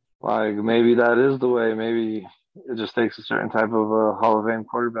 like, maybe that is the way. Maybe it just takes a certain type of Hall of Fame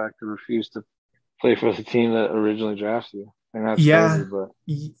quarterback to refuse to play for the team that originally drafted you. And that's crazy, Yeah. but I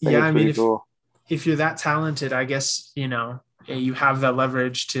think Yeah. it's I mean, pretty if cool. if you're that talented, I guess you have that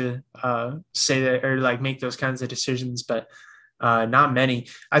leverage to say that or like make those kinds of decisions, but not many.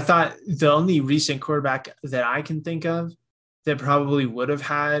 I thought the only recent quarterback that I can think of that probably would have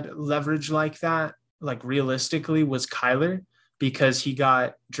had leverage like that, like realistically, was Kyler because he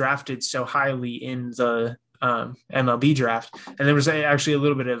got drafted so highly in the MLB draft, and there was actually a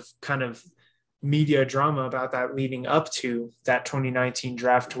little bit of kind of media drama about that leading up to that 2019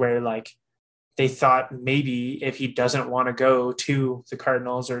 draft where like they thought maybe if he doesn't want to go to the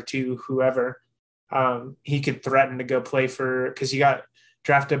Cardinals or to whoever, he could threaten to go play for, because he got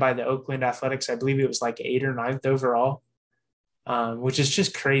drafted by the Oakland Athletics. I believe it was like eighth or ninth overall, which is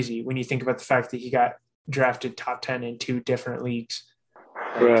just crazy when you think about the fact that he got drafted top 10 in two different leagues.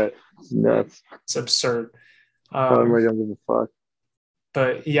 Like, Right. It's nuts. it's absurd. Tom Um, Brady don't give a fuck.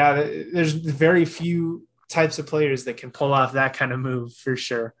 but yeah, there's very few types of players that can pull off that kind of move for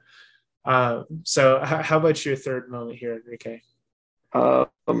sure. So how about your third moment here, Enrique?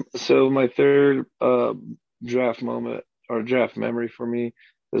 So my third draft moment or draft memory for me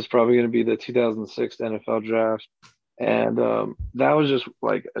is probably going to be the 2006 NFL draft, and that was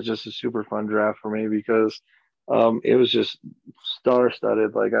just a super fun draft for me because it was just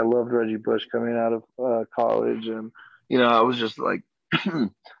star-studded. Like I loved Reggie Bush coming out of college, and I was just like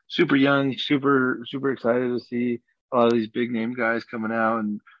super young, super excited to see a lot of these big name guys coming out,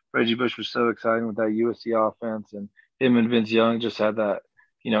 and Reggie Bush was so exciting with that USC offense, and him and Vince Young just had that,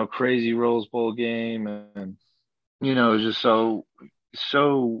 crazy Rose Bowl game, and it was just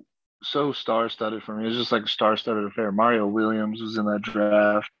so so star-studded for me. It was just like a star-studded affair. Mario Williams was in that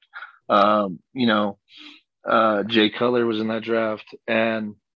draft. You know, Jay Cutler was in that draft,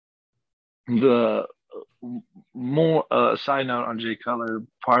 and the more side note on Jay Cutler,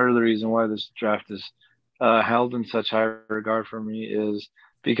 part of the reason why this draft is held in such high regard for me is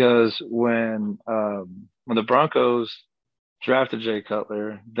because when the Broncos drafted Jay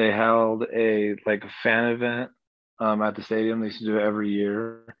Cutler, they held a like a fan event at the stadium. They used to do it every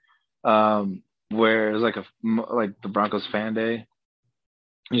year, where it was like the Broncos fan day.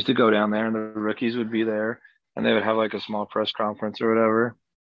 You used to go down there, and the rookies would be there, and they would have like a small press conference or whatever.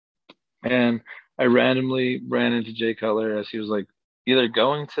 And I randomly ran into Jay Cutler as he was like either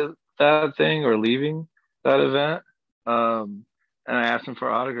going to that thing or leaving that event. And I asked him for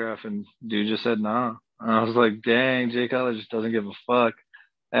an autograph, and dude just said nah. And I was like, dang, Jay Cutler just doesn't give a fuck.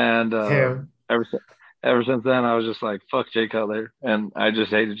 And Him. ever since then, I was just like, fuck Jay Cutler, and I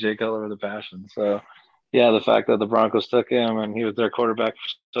just hated Jay Cutler with a passion. So yeah, the fact that the Broncos took him and he was their quarterback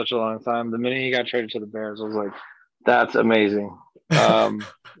for such a long time, the minute he got traded to the Bears, I was like, that's amazing. Um,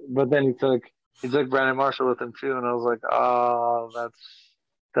 but then he took Brandon Marshall with him too, and I was like, oh,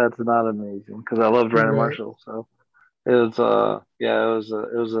 that's not amazing because I love Brandon Right. Marshall. So it was yeah, it was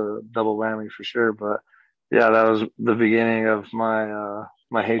a double whammy for sure. But yeah, that was the beginning of my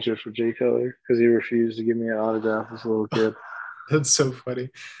hatred for Jay Cutler because he refused to give me an autograph as a little kid. That's so funny.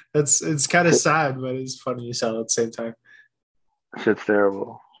 It's kind of sad, but it's funny as hell at the same time. Shit's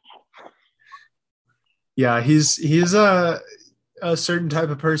terrible. Yeah, he's a certain type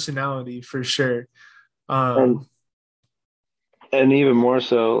of personality for sure. And Um, and even more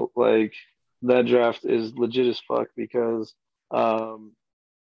so, like that draft is legit as fuck because um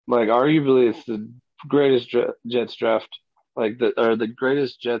like arguably it's the greatest Jets draft, like the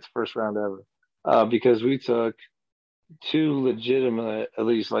greatest Jets first round ever. Because we took two legitimate, at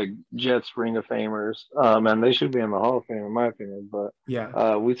least like Jets Ring of Famers, and they should be in the Hall of Fame in my opinion. But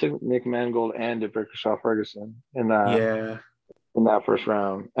yeah, we took Nick Mangold and Shaw Ferguson yeah, in that first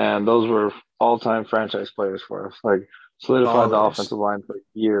round, and those were all time franchise players for us. Like solidified the ballers. offensive line for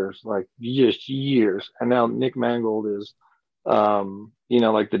years, like just years. And now Nick Mangold is,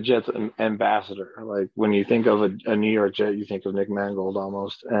 like the Jets ambassador. Like when you think of a New York Jet, you think of Nick Mangold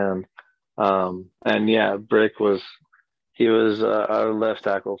almost. And yeah, Brick was he was our left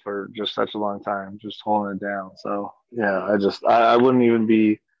tackle for just such a long time, just holding it down. So yeah, I wouldn't even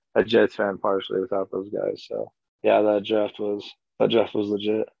be a Jets fan partially without those guys. So yeah, that draft was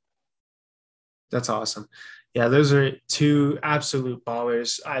legit. That's awesome. Yeah, those are two absolute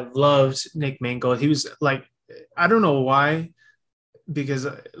ballers. I loved Nick Mangold. He was like, I don't know why, because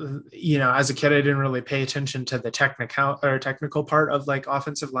as a kid I didn't really pay attention to the technical part of like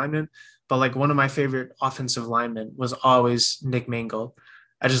offensive linemen, but like one of my favorite offensive linemen was always Nick Mangold.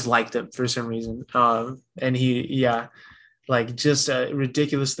 I just liked him for some reason. And yeah, like just a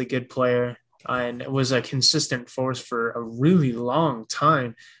ridiculously good player and was a consistent force for a really long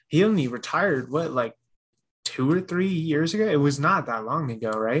time. He only retired like 2 or 3 years ago. It was not that long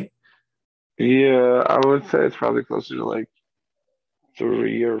ago, right? Yeah, I would say it's probably closer to like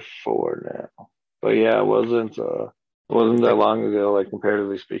 3 or 4 now. But yeah, it wasn't that Like long ago, like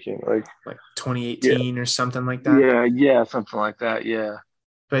comparatively speaking. Like like yeah, 2018 or something like that. yeah, something like that. Yeah.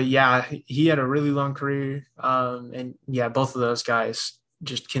 But yeah, he had a really long career. And yeah, both of those guys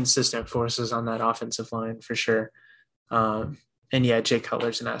just consistent forces on that offensive line for sure. Um, and yeah, Jay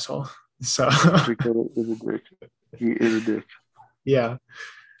Cutler's an asshole. So Rico is a dick. He is a dick. yeah.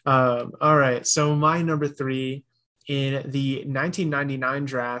 All right. So my number three in the 1999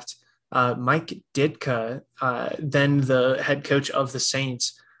 draft, Mike Ditka, then the head coach of the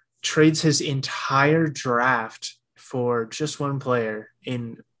Saints, trades his entire draft for just one player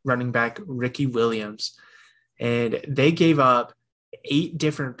in running back Ricky Williams. And they gave up 8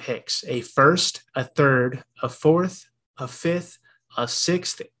 different picks: a first, a third, a fourth, a fifth, a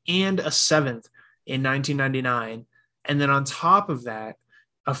sixth, and a seventh in 1999. And then on top of that,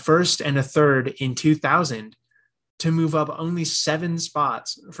 a first and a third in 2000 to move up only 7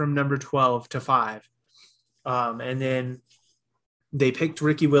 spots from number 12 to 5. And then they picked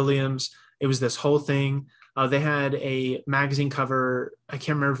Ricky Williams. It was this whole thing. They had a magazine cover. I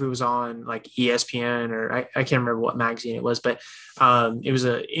can't remember if it was on like ESPN or I can't remember what magazine it was, but it was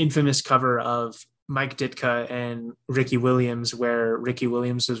an infamous cover of Mike Ditka and Ricky Williams, where Ricky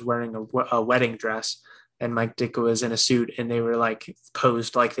Williams was wearing a wedding dress and Mike Ditka was in a suit, and they were like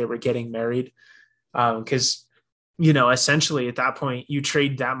posed like they were getting married. Because essentially at that point you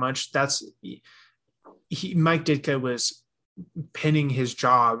trade that much. Mike Ditka was pinning his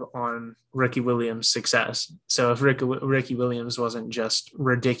job on Ricky Williams' success. So if Ricky Williams wasn't just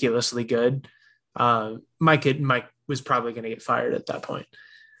ridiculously good, Mike was probably going to get fired at that point.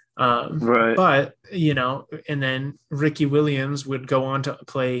 Right. But and then Ricky Williams would go on to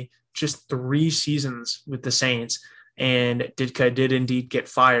play just 3 seasons with the Saints, and Ditka did indeed get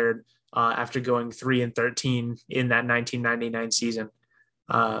fired after going 3-13 in that 1999 season.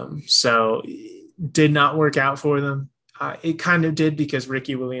 So did not work out for them. It kind of did because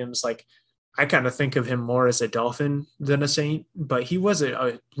Ricky Williams, like, I kind of think of him more as a Dolphin than a Saint, but he was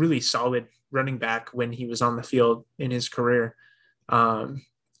a really solid running back when he was on the field in his career. And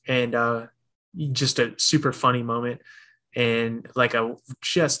just a super funny moment, and like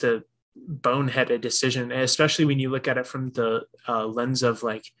just a boneheaded decision, especially when you look at it from the lens of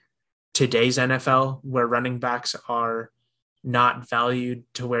like today's NFL, where running backs are not valued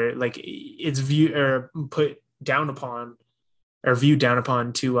to where like it's viewed or put down upon or viewed down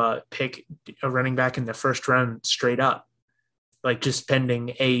upon to pick a running back in the first round straight up, like just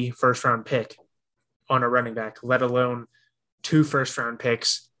spending a first round pick on a running back, let alone 2 first round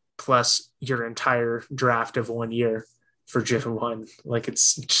picks plus your entire draft of 1 year for just one. Like,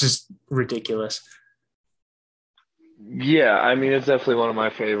 it's just ridiculous. Yeah, I mean it's definitely one of my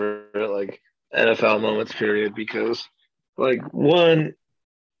favorite like NFL moments period because like one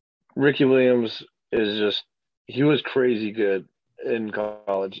Ricky Williams is just he was crazy good in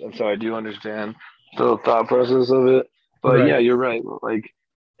college, and so I do understand the thought process of it. But yeah, Right. you're right. Like,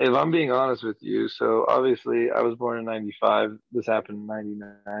 if I'm being honest with you, so obviously I was born in '95. This happened in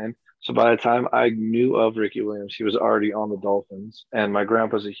 '99. So by the time I knew of Ricky Williams, he was already on the Dolphins, and my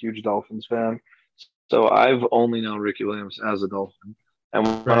grandpa's a huge Dolphins fan. So I've only known Ricky Williams as a Dolphin. And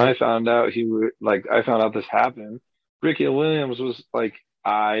when I Right. found out he would like I found out this happened, Ricky Williams was like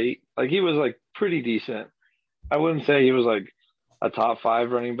he was like pretty decent. I wouldn't say he was like a top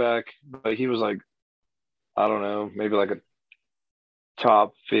 5 running back, but he was like I don't know, maybe like a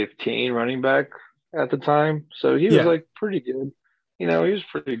top 15 running back at the time. So he was Yeah. like pretty good. You know, he was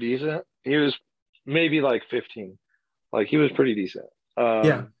pretty decent. He was maybe like 15. Like he was pretty decent.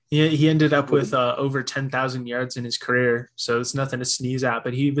 Yeah. He ended up But with over 10,000 yards in his career. So it's nothing to sneeze at,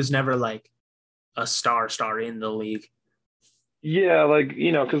 but he was never like a star in the league. yeah, like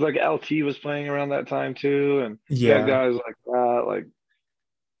because like LT was playing around that time too, and you had Yeah. guys like that, like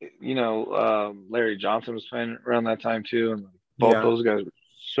Larry Johnson was playing around that time too, and like, both Yeah. those guys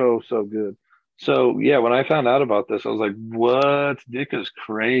were so good. So yeah, when I found out about this, I was like, "What? Dick is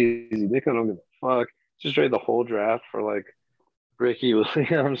crazy. Dick don't give a fuck. Just trade the whole draft for like Ricky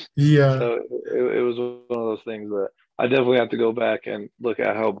Williams." Yeah. So it was one of those things that I definitely have to go back and look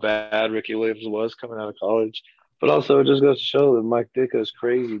at how bad Ricky Williams was coming out of college. But also, it just goes to show that Mike Ditka is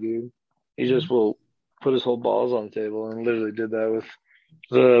crazy, dude. He just will put his whole balls on the table and literally did that with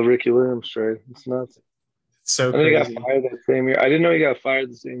the Ricky Williams trade. It's nuts. So And then he got crazy. fired that same year. I didn't know he got fired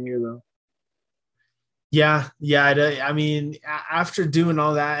the same year though. Yeah, yeah. I mean, after doing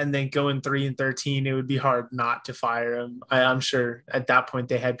all that and then going 3-13, it would be hard not to fire him. I'm sure at that point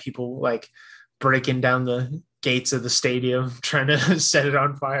they had people like breaking down the gates of the stadium trying to set it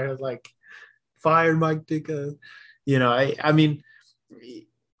on fire, like fire Mike Ditka. I mean,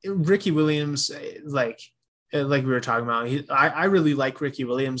 Ricky Williams, like we were talking about, I really like Ricky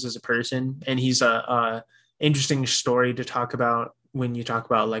Williams as a person, and he's a interesting story to talk about when you talk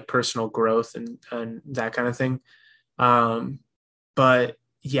about like personal growth and that kind of thing. Um, but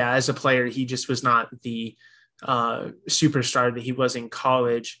yeah, as a player, he just was not the superstar that he was in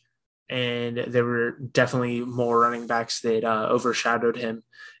college. And there were definitely more running backs that overshadowed him.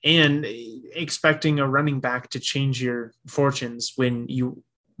 And expecting a running back to change your fortunes when you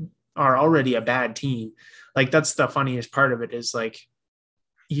are already a bad team, like that's the funniest part of it is like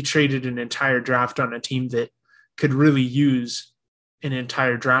you traded an entire draft on a team that could really use an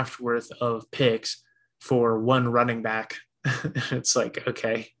entire draft worth of picks for one running back. It's like,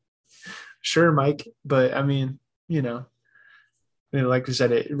 okay, sure, Mike. But I mean, like I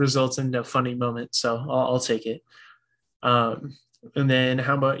said, it results in a funny moment. So I'll take it. Um, and then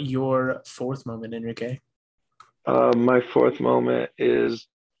how about your fourth moment, Enrique? My fourth moment is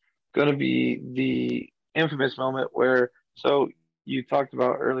going to be the infamous moment where, so you talked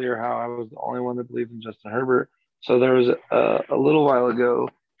about earlier how I was the only one that believed in Justin Herbert. So there was a little while ago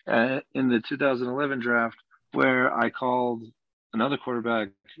in the 2011 draft where I called another quarterback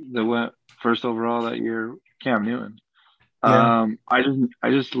that went first overall that year, Cam Newton. Yeah. I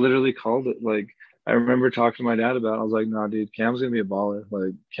just literally called it. Like I remember talking to my dad about it. I was like, no, dude, Cam's gonna be a baller.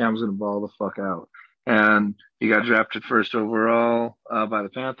 Like Cam's gonna ball the fuck out. And he got drafted first overall by the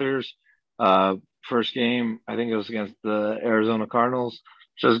Panthers. first game, I think it was against the Arizona Cardinals,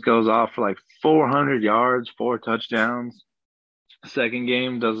 just goes off for like 400 yards, 4 touchdowns. Second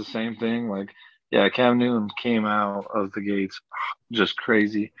game does the same thing. Like, yeah, Cam Newton came out of the gates just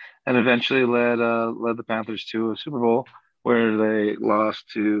crazy, and eventually led the Panthers to a Super Bowl where they lost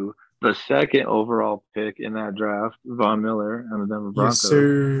to the second overall pick in that draft, Von Miller and the Denver Yes, Broncos.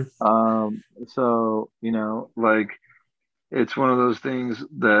 sir. So like it's one of those things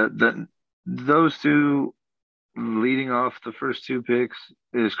that those two leading off the first two picks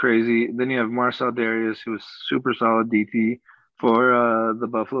is crazy. Then you have Marcel Darius, who was super solid DT for the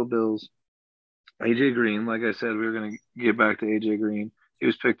Buffalo Bills. AJ Green, like I said, we were going to get back to AJ Green. He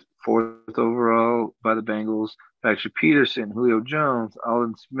was picked fourth overall by the Bengals. Patrick Peterson, Julio Jones,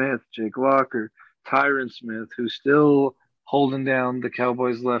 Alden Smith, Jake Locker, Tyron Smith, who's still holding down the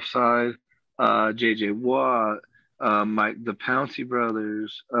Cowboys' left side. J.J. Watt, Mike the Pouncey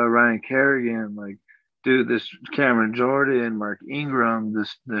brothers, Ryan Kerrigan, like dude, this Cameron Jordan, Mark Ingram,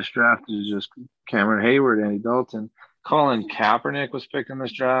 this draft is just Cameron Hayward, Andy Dalton, Colin Kaepernick was picked in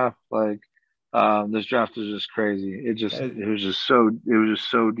this draft. Like, this draft was just crazy. It was just so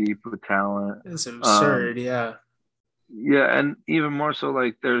deep with talent. It's Um, absurd. Yeah. yeah, and even more so,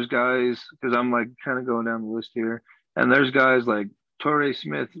 like there's guys because I'm like kind of going down the list here, and there's guys like Torrey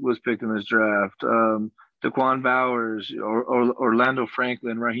Smith was picked in this draft, Daquan Bowers, or Orlando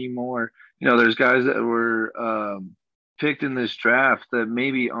Franklin, Raheem Moore. There's guys that were picked in this draft that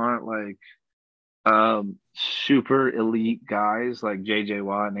maybe aren't like super elite guys like J.J.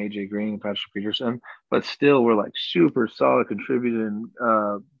 Watt and A.J. Green and Patrick Peterson, but still were like super solid contributing,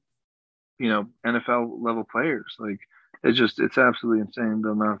 NFL level players. Like it's absolutely insane the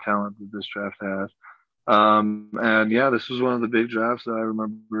amount of talent that this draft has. And yeah, this was one of the big drafts that I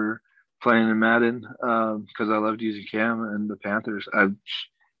remember playing in Madden because I loved using Cam and the Panthers.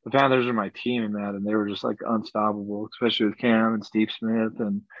 The Panthers are my team in Madden. They were just like unstoppable, especially with Cam and Steve Smith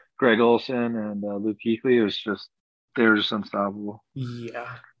and Greg Olson and Luke Kuechly. They were just unstoppable.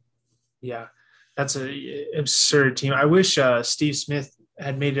 Yeah. Yeah. That's a absurd team. I wish Steve Smith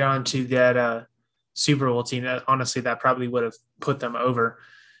had made it onto that Super Bowl team. Honestly, that probably would have put them over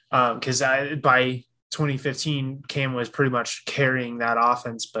because by 2015, Cam was pretty much carrying that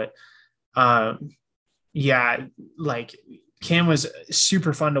offense. But um, yeah, like Cam was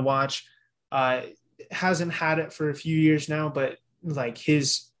super fun to watch. Uh, hasn't had it for a few years now, but like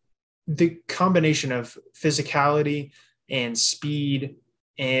the combination of physicality and speed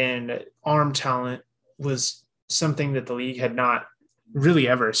and arm talent was something that the league had not really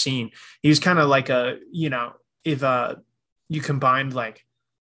ever seen. He was kind of like if you combined like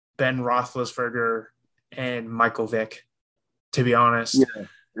Ben Roethlisberger and Michael Vick, to be honest. Yeah,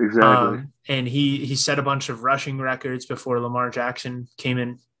 exactly. And he set a bunch of rushing records before Lamar Jackson came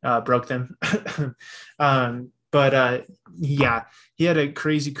in, broke them. But yeah, he had a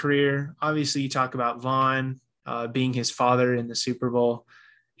crazy career. Obviously, you talk about Vaughn being his father in the Super Bowl,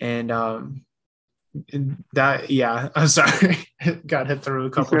 and that yeah, I'm sorry, got to throw a He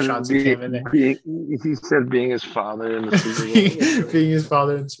couple said shots at Cam in there. he said being his father in the Super Bowl. being his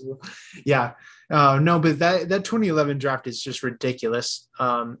father in Super Bowl. Yeah. No, but that 2011 draft is just ridiculous.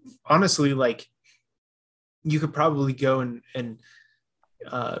 Honestly, like you could probably go and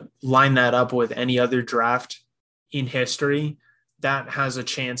line that up with any other draft in history that has a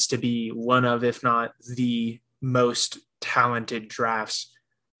chance to be one of, if not the most talented drafts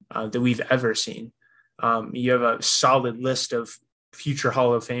that we've ever seen. You have a solid list of future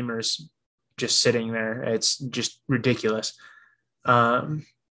Hall of Famers just sitting there. It's just ridiculous. And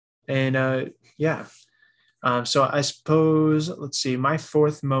yeah. So I suppose, let's see, my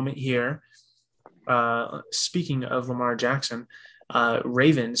fourth moment here. Speaking of Lamar Jackson,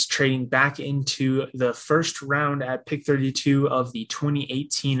 Ravens trading back into the first round at pick 32 of the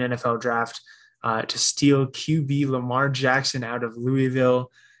 2018 NFL draft to steal QB Lamar Jackson out of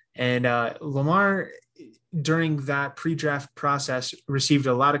Louisville. And Lamar, during that pre-draft process, received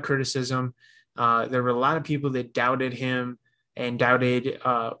a lot of criticism. There were a lot of people that doubted him and doubted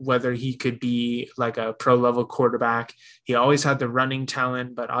whether he could be like a pro level quarterback. He always had the running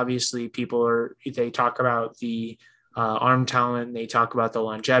talent, but obviously they talk about the arm talent. They talk about the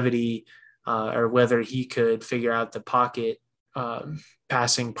longevity or whether he could figure out the pocket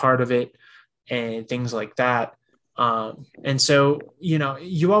passing part of it and things like that. And so,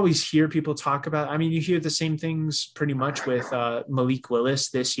 you always hear people talk about, I mean, you hear the same things pretty much with Malik Willis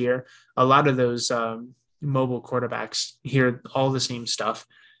this year. A lot of those mobile quarterbacks hear all the same stuff.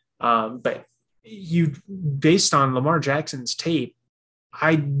 But based on Lamar Jackson's tape,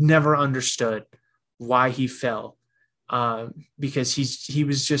 I never understood why he fell because he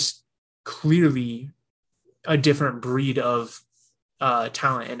was just clearly a different breed of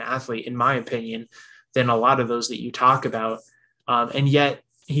talent and athlete, in my opinion, than a lot of those that you talk about. And yet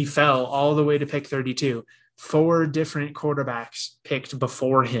he fell all the way to pick 32. Four different quarterbacks picked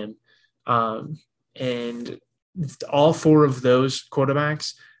before him. And all four of those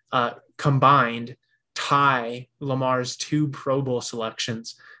quarterbacks combined tie Lamar's 2 Pro Bowl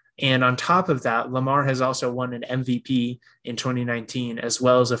selections. And on top of that, Lamar has also won an MVP in 2019, as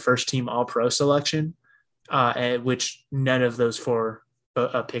well as a first team All Pro selection, which none of those four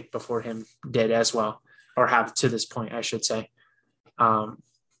picked before him did as well, or have to this point, I should say.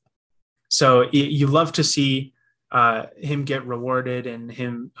 So you love to see him get rewarded and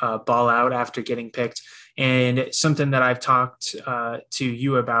him ball out after getting picked. And something that I've talked to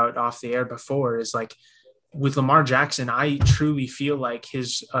you about off the air before is like with Lamar Jackson, I truly feel like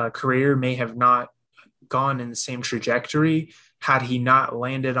his career may have not gone in the same trajectory had he not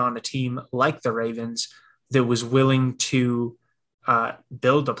landed on a team like the Ravens that was willing to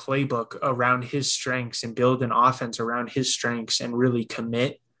build a playbook around his strengths and build an offense around his strengths and really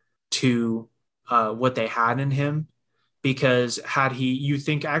commit to what they had in him. Because had he, you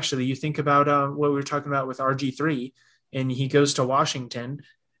think about what we were talking about with RG3, and he goes to Washington,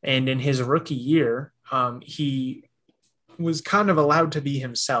 and in his rookie year, he was kind of allowed to be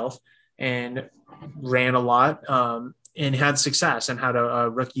himself and ran a lot and had success and had a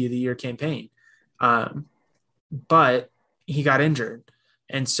rookie of the year campaign. But he got injured.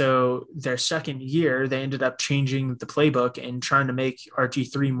 And so their second year, they ended up changing the playbook and trying to make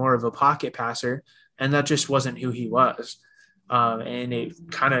RG3 more of a pocket passer. And that just wasn't who he was. And it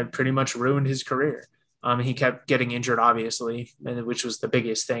kind of pretty much ruined his career. He kept getting injured, obviously, which was the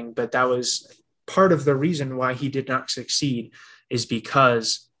biggest thing. But that was part of the reason why he did not succeed, is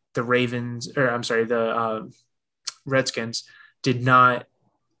because the Redskins did not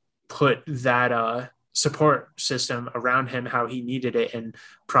put that support system around him how he needed it and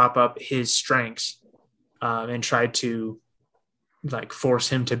prop up his strengths and tried to like force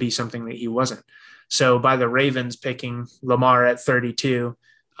him to be something that he wasn't. So by the Ravens picking Lamar at 32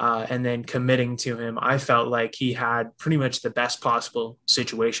 and then committing to him, I felt like he had pretty much the best possible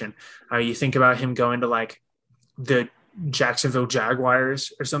situation. You think about him going to like the Jacksonville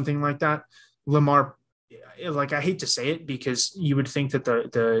Jaguars or something like that. Lamar, like I hate to say it because you would think that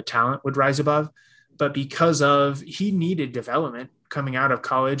the talent would rise above, but because of he needed development coming out of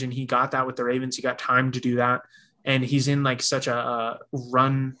college and he got that with the Ravens, he got time to do that. And he's in like such a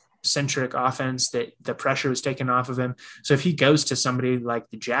run centric offense that the pressure was taken off of him. So if he goes to somebody like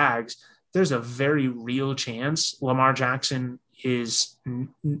the Jags, there's a very real chance Lamar Jackson is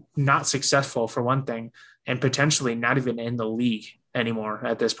not successful for one thing, and potentially not even in the league anymore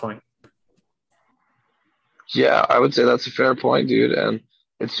at this point. Yeah, I would say that's a fair point, dude. And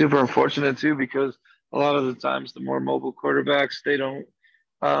it's super unfortunate too because a lot of the times the more mobile quarterbacks, they don't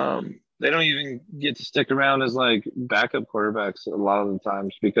even get to stick around as like backup quarterbacks a lot of the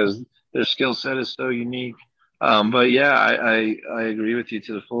times because their skill set is so unique. But yeah, I agree with you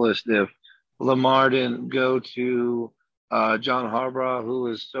to the fullest. If Lamar didn't go to John Harbaugh, who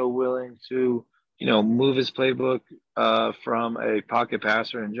is so willing to, move his playbook from a pocket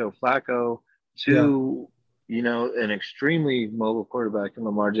passer and Joe Flacco Yeah. to, an extremely mobile quarterback in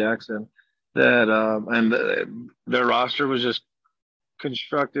Lamar Jackson, their roster was just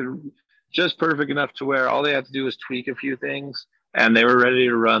constructed just perfect enough to where all they had to do was tweak a few things and they were ready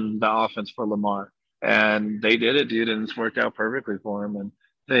to run the offense for Lamar. And they did it, dude, and it's worked out perfectly for him. And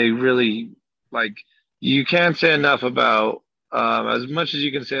they really you can't say enough about as much as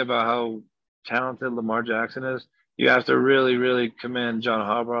you can say about how talented Lamar Jackson is. You have to really, really commend John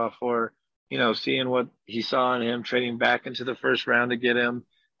Harbaugh for seeing what he saw in him, trading back into the first round to get him,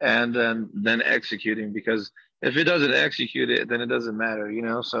 and then executing. Because if it doesn't execute it, then it doesn't matter,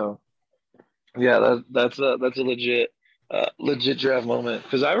 So yeah, that's a legit draft moment.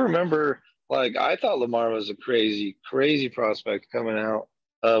 Because I remember, I thought Lamar was a crazy, crazy prospect coming out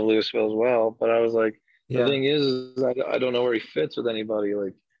of Louisville as well. But I was like, the Yeah. thing is I don't know where he fits with anybody.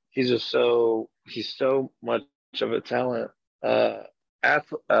 Like he's so much of a talent,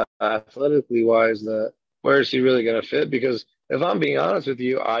 athletically wise, that where is he really going to fit? Because if I'm being honest with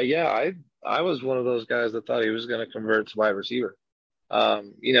you, I was one of those guys that thought he was going to convert to wide receiver. Because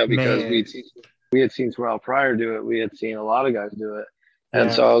Man. we had seen Terrell Pryor do it, we had seen a lot of guys do it, and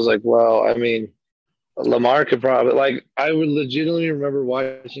Yeah. so I was like, well, I mean, Lamar could probably I would legitimately remember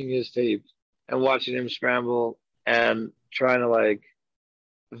watching his tape and watching him scramble and trying to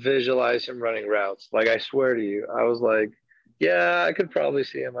visualize him running routes. Like I swear to you, I was like, yeah, I could probably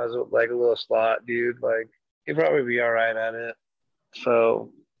see him as a little slot dude. Like he'd probably be all right at it.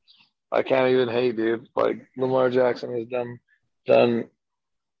 So I can't even hate, dude. Like Lamar Jackson has done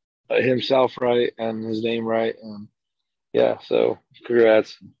himself right and his name right, and yeah. So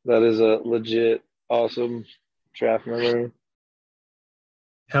congrats. That is a legit awesome draft memory.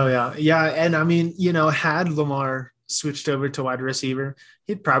 Hell yeah. Yeah. And I mean, had Lamar switched over to wide receiver,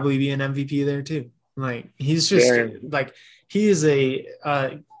 he'd probably be an MVP there too. Like he's just Damn. like he is a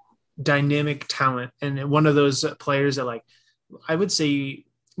dynamic talent and one of those players that like I would say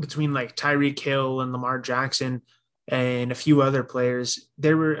between like Tyreek Hill and Lamar Jackson and a few other players,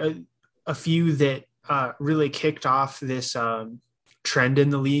 there were a few that really kicked off this trend in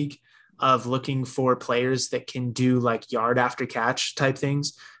the league of looking for players that can do like yard after catch type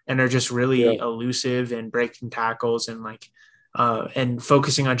things and are just Yeah. really elusive and breaking tackles and like and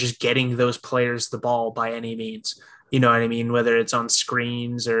focusing on just getting those players the ball by any means. You know what I mean? Whether it's on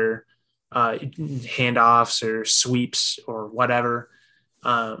screens or handoffs or sweeps or whatever.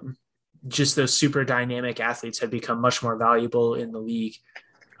 Um, just those super dynamic athletes have become much more valuable in the league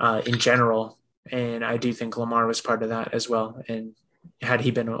in general. And I do think Lamar was part of that as well. And had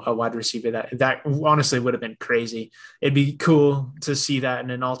he been a wide receiver, that honestly would have been crazy. It'd be cool to see that in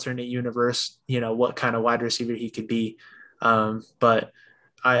an alternate universe. What kind of wide receiver he could be. But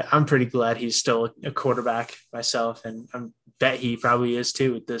I'm pretty glad he's still a quarterback myself, and I bet he probably is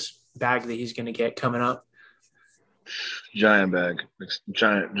too with this bag that he's going to get coming up. Giant bag. It's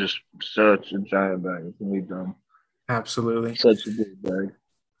giant, just such a giant bag. It's gonna be dumb. Absolutely. Such a big bag.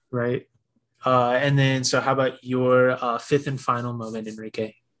 Right. And then, so how about your fifth and final moment,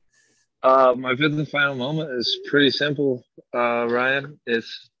 Enrique? My fifth and final moment is pretty simple, Ryan.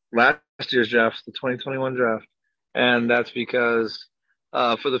 It's last year's draft, the 2021 draft. And that's because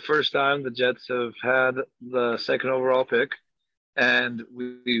for the first time, the Jets have had the second overall pick. And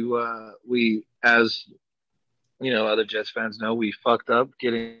we as other Jets fans know, we fucked up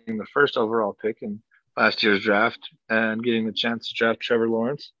getting the first overall pick in last year's draft and getting the chance to draft Trevor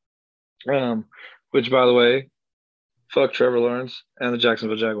Lawrence. Um, which, by the way, fuck Trevor Lawrence and the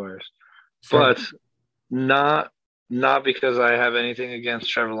Jacksonville Jaguars. Fair. But not not because I have anything against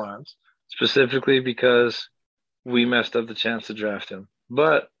Trevor Lawrence, specifically because we messed up the chance to draft him.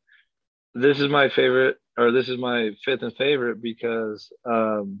 But this is my favorite, or this is my fifth and favorite because,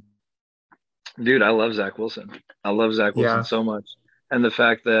 dude, I love Zach Wilson. I love Zach Wilson Yeah. so much, and the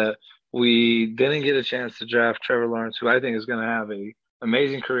fact that we didn't get a chance to draft Trevor Lawrence, who I think is going to have a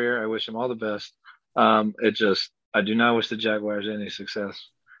amazing career. I wish him all the best. I do not wish the Jaguars any success.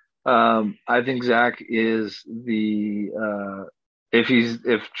 I think Zach is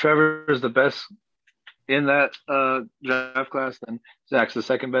if Trevor is the best in that draft class, then Zach's the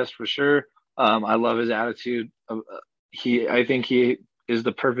second best for sure. I love his attitude. I think he is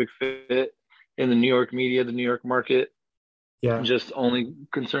the perfect fit in the New York media, the New York market. Yeah. Just only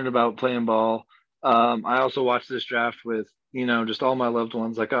concerned about playing ball. I also watched this draft with just all my loved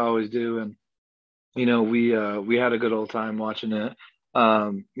ones, like I always do, and we had a good old time watching it.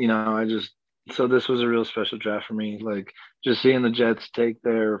 I just so this was a real special draft for me. Like just seeing the Jets take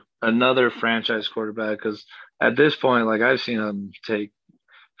their another franchise quarterback because at this point, like I've seen them take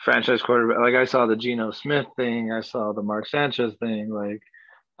franchise quarterback. Like I saw the Geno Smith thing, I saw the Mark Sanchez thing. Like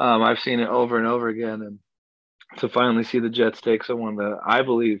I've seen it over and over again, and to finally see the Jets take someone that I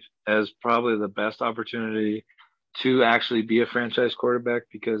believe has probably the best opportunity to actually be a franchise quarterback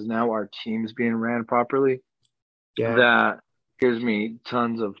because now our team's being ran properly. Yeah. That gives me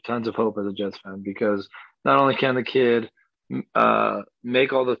tons of hope as a Jets fan because not only can the kid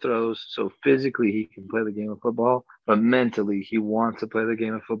make all the throws so physically he can play the game of football, but mentally he wants to play the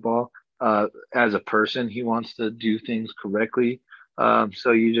game of football. As a person, he wants to do things correctly.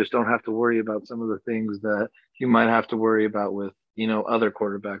 So you just don't have to worry about some of the things that you might have to worry about with other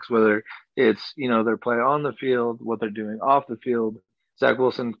quarterbacks, whether it's their play on the field, what they're doing off the field. Zach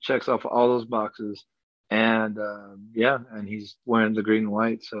Wilson checks off all those boxes, and yeah, and he's wearing the green and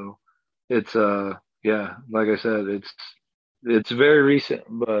white, so it's yeah, like I said, it's very recent,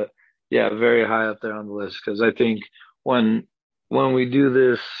 but yeah, very high up there on the list because I think when when we do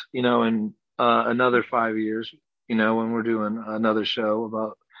this, in another 5 years, when we're doing another show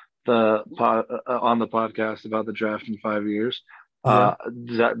about on the podcast about the draft in 5 years, Yeah.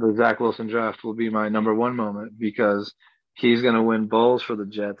 the Zach Wilson draft will be my number one moment because he's going to win bowls for the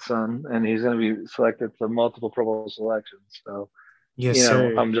Jets, son, and he's going to be selected for multiple Pro Bowl selections. So, Yes,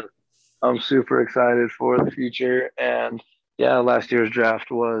 sir. I'm super excited for the future, and yeah, last year's draft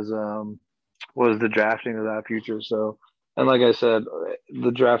was the drafting of that future. So, and like I said,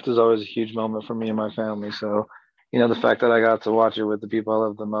 the draft is always a huge moment for me and my family. So, the fact that I got to watch it with the people I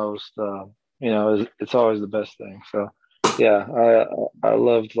love the most, it's always the best thing. So, Yeah, I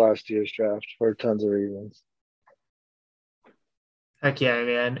loved last year's draft for tons of reasons. Heck yeah,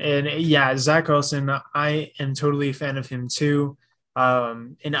 man. And yeah, Zach Wilson, I am totally a fan of him too.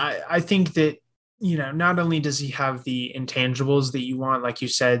 And I think that, not only does he have the intangibles that you want, like you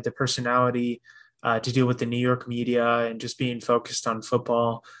said, the personality to deal with the New York media and just being focused on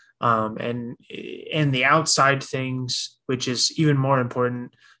football, and the outside things, which is even more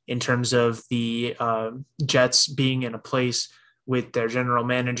important in terms of the Jets being in a place with their general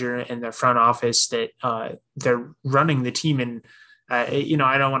manager and their front office that they're running the team in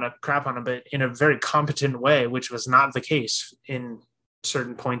I don't want to crap on him, but in a very competent way, which was not the case in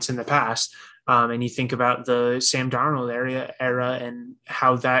certain points in the past. And you think about the Sam Darnold era and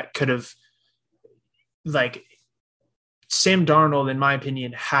how that could have, like, Sam Darnold, in my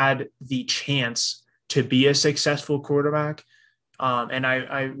opinion, had the chance to be a successful quarterback. And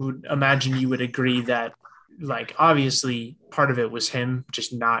I would imagine you would agree that, like, obviously part of it was him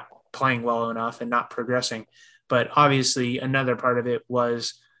just not playing well enough and not progressing. But obviously, another part of it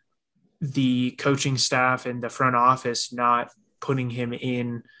was the coaching staff and the front office not putting him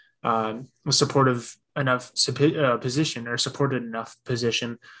in a supportive enough position or supported enough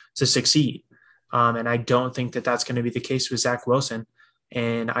position to succeed. And I don't think that that's going to be the case with Zach Wilson.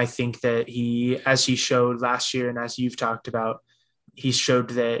 And I think that as he showed last year, and as you've talked about, he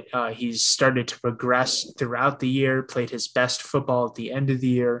showed that he's started to progress throughout the year, played his best football at the end of the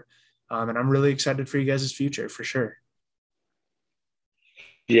year. And I'm really excited for you guys' future for sure.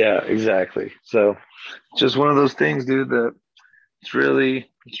 Yeah, exactly. So just one of those things, dude, that it's really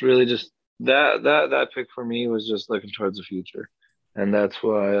just that pick for me was just looking towards the future. And that's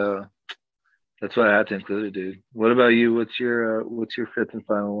why I had to include it, dude. What about you? What's your fifth and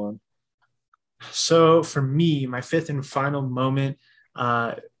final one? So for me, my fifth and final moment,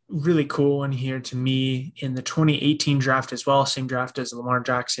 uh, really cool one here to me in the 2018 draft as well, same draft as the Lamar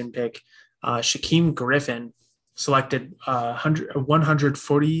Jackson pick. Shaquem Griffin selected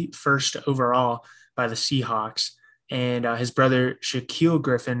 141st overall by the Seahawks. And his brother Shaquille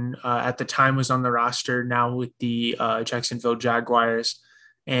Griffin at the time was on the roster, now with the Jacksonville Jaguars.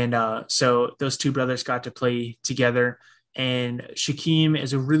 And so those two brothers got to play together. And Shaquem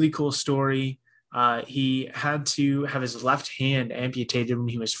is a really cool story. He had to have his left hand amputated when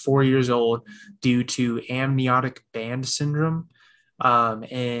he was 4 years old due to amniotic band syndrome.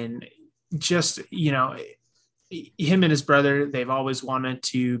 And just, him and his brother, they've always wanted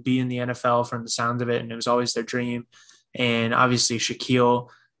to be in the NFL from the sounds of it, and it was always their dream. And obviously, Shaquille,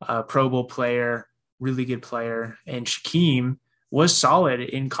 Pro Bowl player, really good player, and Shaquem was solid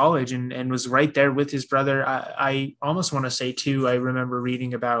in college and was right there with his brother. I almost want to say, too, I remember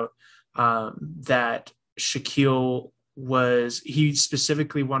reading about that Shaquille he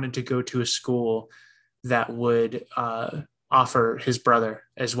specifically wanted to go to a school that would offer his brother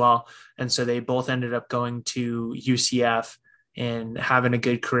as well. And so they both ended up going to UCF and having a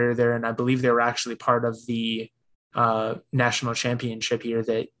good career there. And I believe they were actually part of the national championship year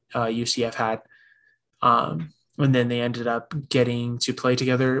that UCF had. And then they ended up getting to play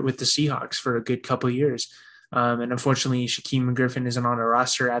together with the Seahawks for a good couple of years. And unfortunately, Shaquem Griffin isn't on a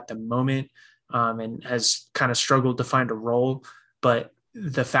roster at the moment and has kind of struggled to find a role. But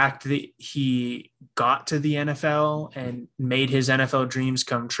the fact that he got to the NFL and made his NFL dreams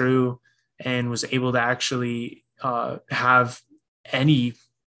come true and was able to actually have any,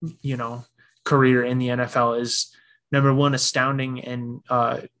 you know, career in the NFL is, number one, astounding and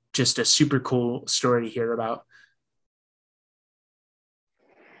just a super cool story to hear about.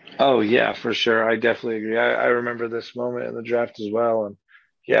 Oh yeah, for sure. I definitely agree. I remember this moment in the draft as well, and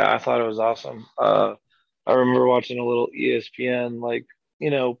yeah, I thought it was awesome. I remember watching a little ESPN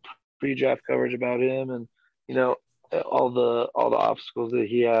pre-draft coverage about him, and you know all the obstacles that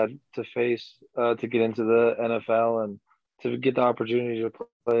he had to face to get into the NFL and to get the opportunity to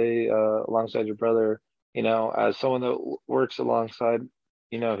play alongside your brother. As someone that works alongside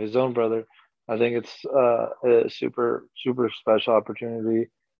his own brother, I think it's a super super special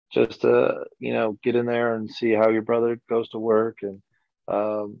opportunity just to get in there and see how your brother goes to work. And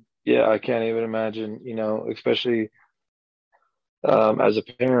yeah, I can't even imagine, especially as a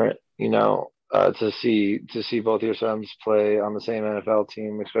parent, to see both your sons play on the same NFL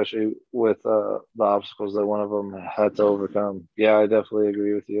team, especially with the obstacles that one of them had to overcome. Yeah, I definitely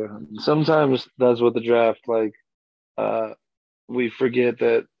agree with you. Sometimes that's what the draft, like, uh, we forget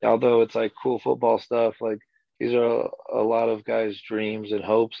that although it's like cool football stuff, like these are a lot of guys' dreams and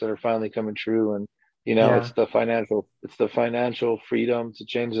hopes that are finally coming true. And Yeah. it's the financial freedom to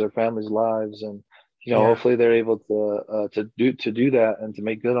change their families' lives, and Yeah. hopefully they're able to do that and to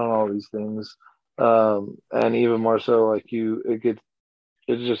make good on all these things. And even more so, like it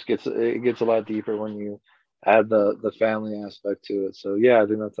gets a lot deeper when you add the family aspect to it. So yeah, I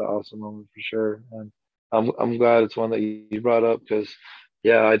think that's an awesome moment for sure, and I'm glad it's one that you brought up because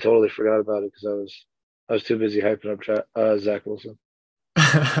yeah, I totally forgot about it because I was too busy hyping up Zach Wilson.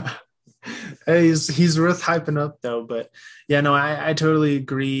 He's worth hyping up though, but yeah, no, I totally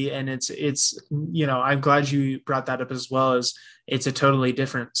agree, and it's I'm glad you brought that up as well as it's a totally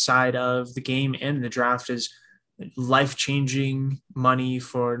different side of the game and the draft is life changing money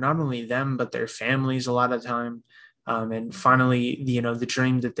for not only them but their families a lot of time, and finally the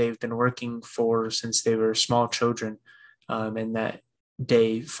dream that they've been working for since they were small children, and that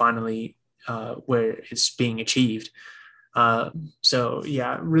day finally where it's being achieved. So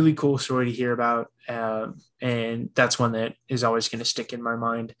yeah, really cool story to hear about, and that's one that is always going to stick in my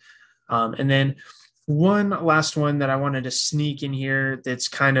mind. And then one last one that I wanted to sneak in here that's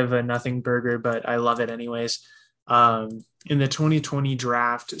kind of a nothing burger, but I love it anyways. In the 2020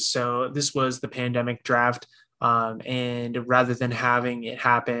 draft, so this was the pandemic draft. And rather than having it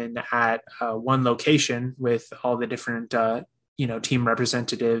happen at one location with all the different, team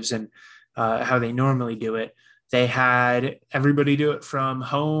representatives and how they normally do it, they had everybody do it from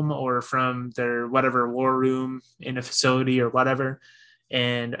home or from their whatever war room in a facility or whatever.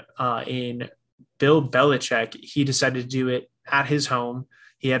 And in Bill Belichick, he decided to do it at his home.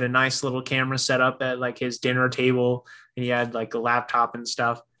 He had a nice little camera set up at like his dinner table, and he had like a laptop and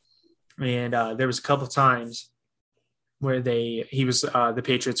stuff. And there was a couple times where the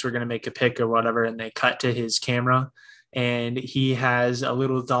Patriots were going to make a pick or whatever, and they cut to his camera, and he has a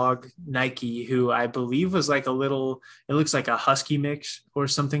little dog Nike who I believe was like it looks like a husky mix or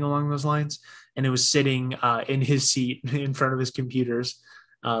something along those lines, and it was sitting in his seat in front of his computers.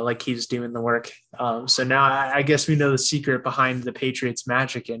 Like he's doing the work. So now I guess we know the secret behind the Patriots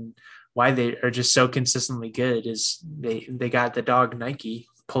magic and why they are just so consistently good is they got the dog Nike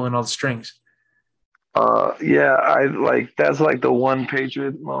pulling all the strings. Yeah, I like that's like the one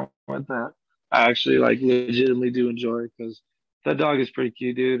Patriot moment that I actually like legitimately do enjoy because that dog is pretty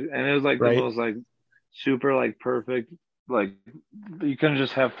cute, dude. And it was like the Right. most like super like perfect like you couldn't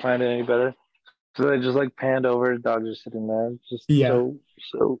just have planned it any better. So they just like panned over, the dog just sitting there, just Yeah.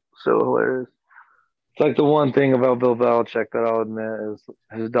 so hilarious. It's like the one thing about Bill Belichick that I'll admit is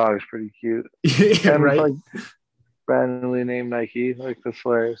his dog is pretty cute, and it's Right. like randomly named Nike, like that's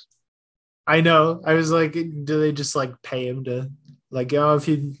hilarious. I know. I was like, do they just like pay him to like, oh, if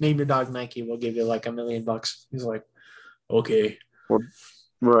you name your dog Nike, we'll give you like $1 million. He's like, okay, Well,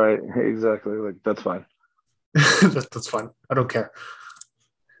 right, exactly. Like that's fine. that's fine. I don't care.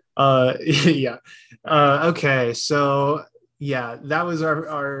 Yeah. Okay. So yeah, that was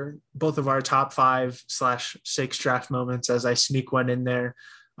our both of our top 5/6 draft moments as I sneak one in there.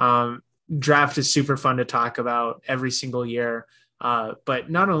 Um, Draft is super fun to talk about every single year. But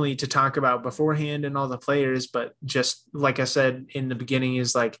not only to talk about beforehand and all the players, but just like I said in the beginning,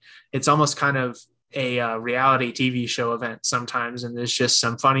 is like it's almost kind of a reality TV show event sometimes. And there's just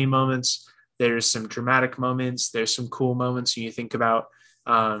some funny moments, there's some dramatic moments, there's some cool moments when you think about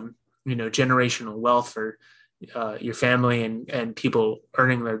um, generational wealth for your family and people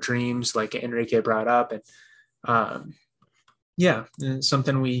earning their dreams, like Enrique brought up, and um, yeah, it's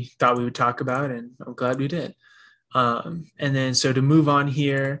something we thought we would talk about, and I'm glad we did. And then so to move on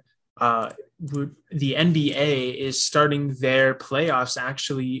here, uh, the NBA is starting their playoffs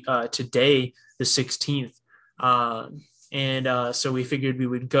actually today, the 16th. And so we figured we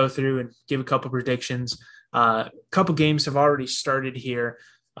would go through and give a couple predictions. A couple games have already started here.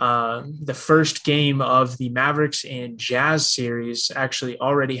 The first game of the Mavericks and Jazz series actually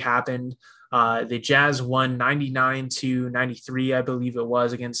already happened. The Jazz won 99-93, I believe it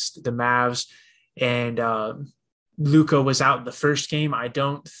was, against the Mavs. And Luka was out the first game. I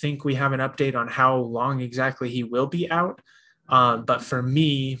don't think we have an update on how long exactly he will be out. But for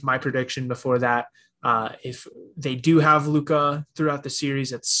me, my prediction before that, if they do have Luka throughout the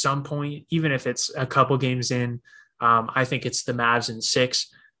series at some point, even if it's a couple games in, I think it's the Mavs in 6.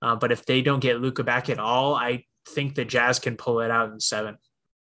 But if they don't get Luka back at all, I think the Jazz can pull it out in 7.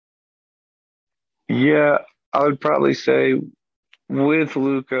 Yeah, I would probably say with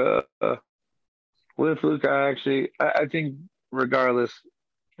Luca, I think regardless,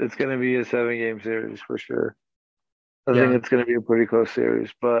 it's going to be a 7 game series for sure. I think Yeah, it's going to be a pretty close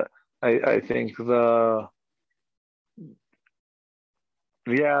series, but I think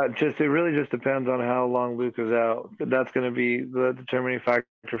just it really just depends on how long Luca's out. That's going to be the determining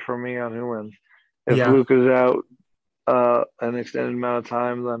factor for me on who wins. If yeah, Luca's out an extended amount of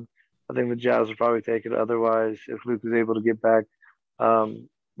time, then I think the Jazz will probably take it. Otherwise, if Luca's able to get back, um,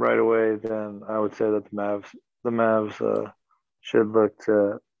 right away, then I would say that the Mavs should look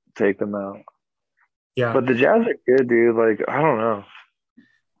to take them out. Yeah. But the Jazz are good, dude. Like I don't know.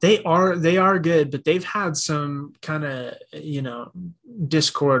 They are good, but they've had some kind of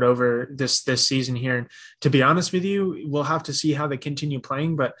discord over this season here. And to be honest with you, we'll have to see how they continue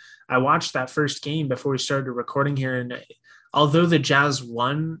playing. But I watched that first game before we started recording here, and although the Jazz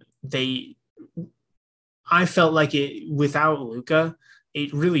won, I felt like it without Luka,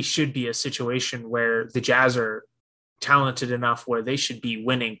 it really should be a situation where the Jazz are talented enough where they should be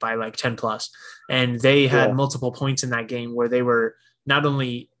winning by like 10 plus. And they had Yeah, multiple points in that game where they were not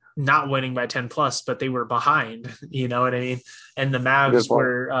only not winning by 10 plus, but they were behind, you know what I mean? And the good Mavs point.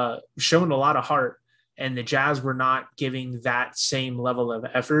 were showing a lot of heart, and the Jazz were not giving that same level of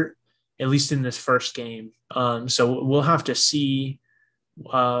effort, at least in this first game. So we'll have to see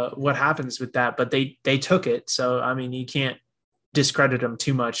what happens with that, but they took it. So, I mean, you can't discredit them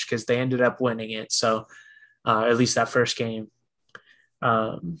too much because they ended up winning it. So, at least that first game.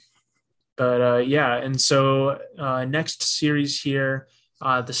 Um, but yeah, and so next series here,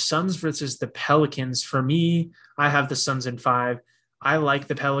 the Suns versus the Pelicans. For me, I have the Suns in 5. I like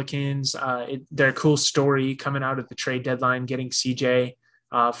the Pelicans. They're a cool story coming out of the trade deadline, getting CJ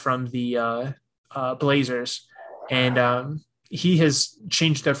from the Blazers, and he has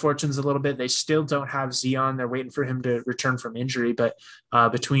changed their fortunes a little bit. They still don't have Zion. They're waiting for him to return from injury, but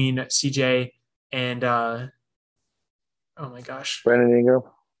between CJ and oh my gosh, Brandon Ingram,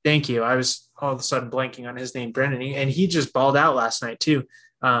 thank you. I was all of a sudden blanking on his name, Brennan, and he just balled out last night too,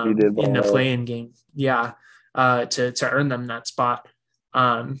 he did in the ball. play-in game. Yeah, to earn them that spot.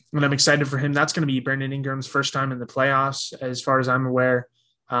 And I'm excited for him. That's going to be Brandon Ingram's first time in the playoffs, as far as I'm aware.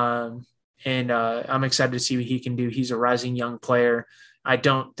 And I'm excited to see what he can do. He's a rising young player. I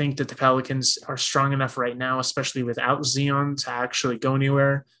don't think that the Pelicans are strong enough right now, especially without Zion, to actually go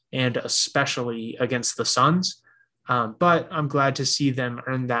anywhere, and especially against the Suns. But I'm glad to see them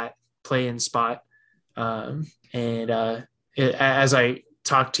earn that play-in spot. As I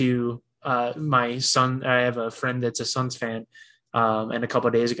talked to my son, I have a friend that's a Suns fan, and a couple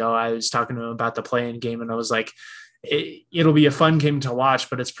of days ago, I was talking to him about the play-in game, and I was like, it'll be a fun game to watch,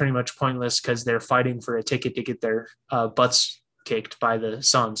 but it's pretty much pointless because they're fighting for a ticket to get their butts kicked by the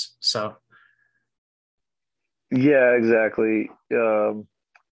Suns. So Yeah, exactly. Yeah,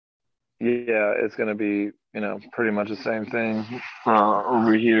 it's gonna be pretty much the same thing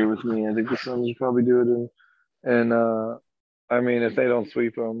over here with me. I think the Suns will probably do it, and I mean if they don't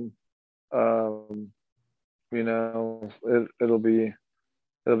sweep them, um, it'll be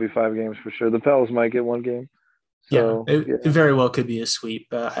 5 games for sure. The Pels might get 1 game, yeah, so it yeah, very well could be a sweep.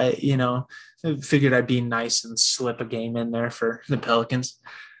 But I figured I'd be nice and slip a game in there for the Pelicans.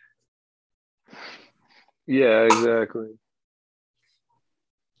 yeah, exactly.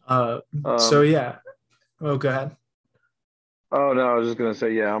 So Um, yeah. Oh, go ahead. oh no, I was just gonna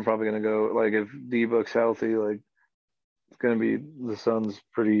say yeah, I'm probably gonna go like if D Book's healthy, like it's gonna be the Suns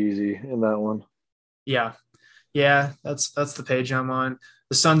pretty easy in that one. Yeah, yeah, that's the page I'm on.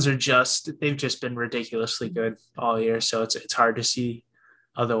 The Suns they've just been ridiculously good all year, so it's hard to see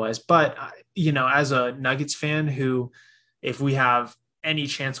otherwise. But as a Nuggets fan, who if we have any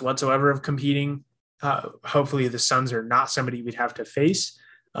chance whatsoever of competing, hopefully the Suns are not somebody we'd have to face.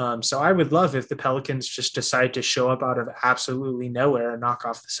 So I would love if the Pelicans just decide to show up out of absolutely nowhere and knock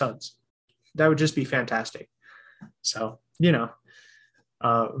off the Suns. That would just be fantastic. So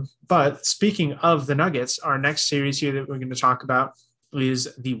but speaking of the Nuggets, our next series here that we're going to talk about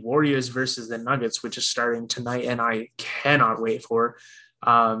is the Warriors versus the Nuggets, which is starting tonight, and I cannot wait for.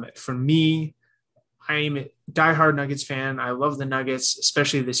 For me, I'm a diehard Nuggets fan. I love the Nuggets,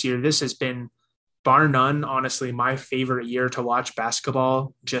 especially this year. This has been, bar none, honestly, my favorite year to watch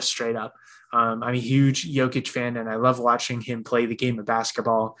basketball, just straight up. I'm a huge Jokic fan, and I love watching him play the game of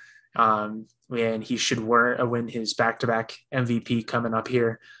basketball. And he should win his back-to-back MVP coming up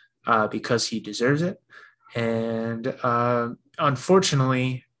here because he deserves it. And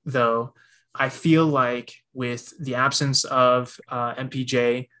unfortunately, though, I feel like with the absence of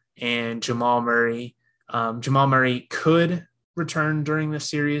MPJ and Jamal Murray could return during the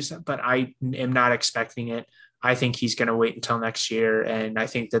series, but I am not expecting it. I think he's going to wait until next year, and I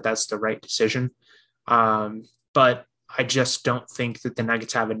think that that's the right decision. But I just don't think that the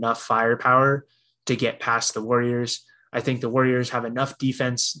Nuggets have enough firepower to get past the Warriors. I think the Warriors have enough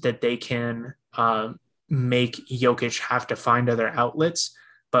defense that they can make Jokic have to find other outlets,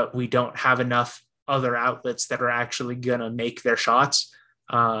 but we don't have enough other outlets that are actually going to make their shots.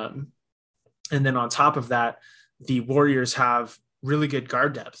 And then on top of that, the Warriors have really good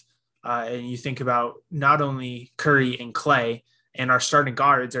guard depth. And you think about not only Curry and Clay, and our starting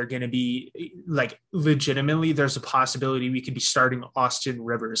guards are going to be like legitimately. There's a possibility we could be starting Austin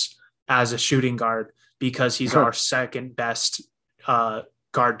Rivers as a shooting guard because he's our second best uh,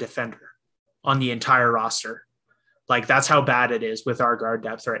 guard defender on the entire roster. Like that's how bad it is with our guard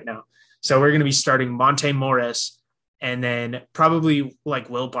depth right now. So we're going to be starting Monte Morris and then probably like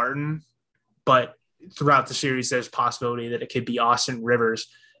Will Barton, but throughout the series, there's a possibility that it could be Austin Rivers.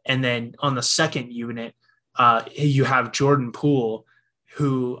 And then on the second unit, you have Jordan Poole,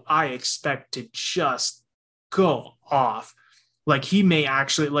 who I expect to just go off. Like he may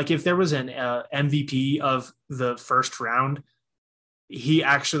actually, like if there was an MVP of the first round, he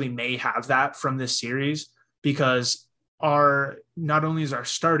actually may have that from this series because our not only is our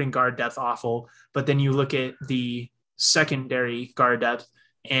starting guard depth awful, but then you look at the secondary guard depth,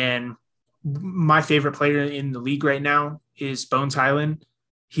 and my favorite player in the league right now is Bones Highland.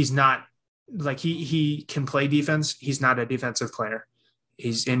 He's not like he can play defense. He's not a defensive player.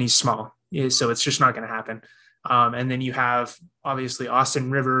 He's small, so it's just not going to happen. And then you have obviously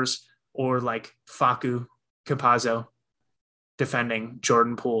Austin Rivers or like Facu Campazzo defending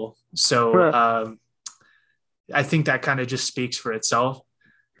Jordan Poole. So I think that kind of just speaks for itself.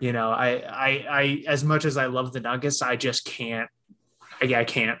 You know, I as much as I love the Nuggets, I just can't. I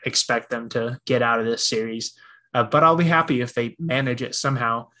can't expect them to get out of this series. But I'll be happy if they manage it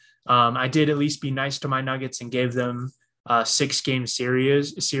somehow. I did at least be nice to my Nuggets and gave them a 6-game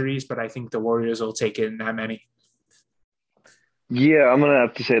series, but I think the Warriors will take it in that many. Yeah, I'm gonna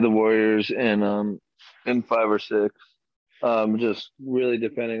have to say the Warriors in 5 or 6. Just really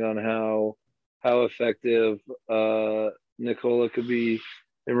depending on how effective Nikola could be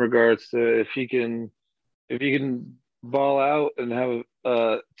in regards to if he can ball out and have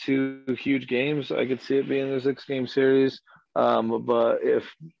 2 huge games, I could see it being a 6-game series. But if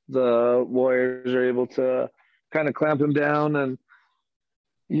the Warriors are able to kind of clamp him down, and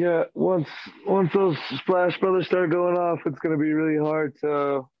yeah, once those Splash Brothers start going off, it's going to be really hard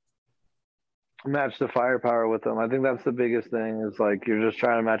to match the firepower with them. I think that's the biggest thing is like you're just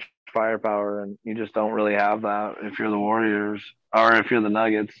trying to match firepower, and you just don't really have that if you're the Warriors or if you're the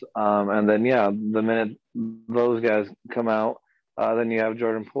Nuggets. And then yeah, the minute those guys come out, then you have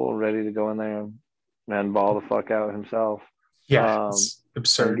Jordan Poole ready to go in there and ball the fuck out himself. Yeah, it's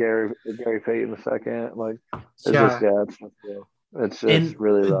absurd. And Gary Payton the second, like it's Yeah, it's and just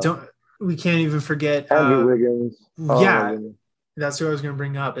really rough. we can't even forget. Andrew Wiggins. Oh my Yeah, goodness. that's what I was going to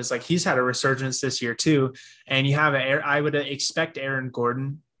bring up. Is like he's had a resurgence this year too, and you have I would expect Aaron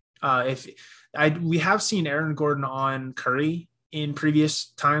Gordon. If we have seen Aaron Gordon on Curry in previous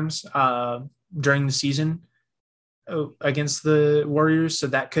times during the season against the Warriors, so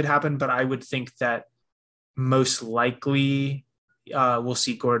that could happen. But I would think that most likely we'll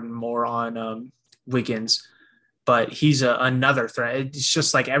see Gordon more on Wiggins. But he's another threat. It's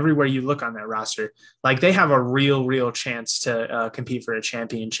just like everywhere you look on that roster, like they have a real chance to compete for a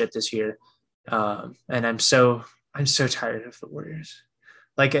championship this year. And I'm so tired of the Warriors.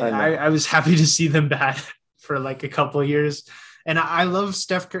 Like I was happy to see them bad for like a couple of years. And I love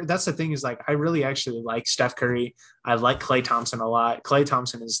Steph Curry. That's the thing is like, I really actually like Steph Curry. I like Klay Thompson a lot. Klay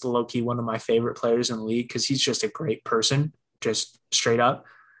Thompson is low key one of my favorite players in the league because he's just a great person, just straight up.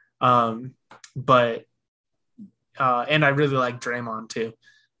 But and I really like Draymond too.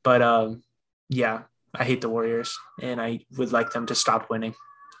 But yeah, I hate the Warriors and I would like them to stop winning.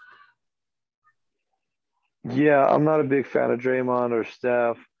 Yeah, I'm not a big fan of Draymond or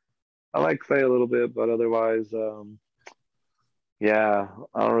Steph. I like Clay a little bit, but otherwise, yeah,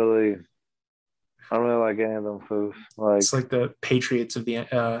 I don't really like any of them foos. Like, It's like the Patriots of the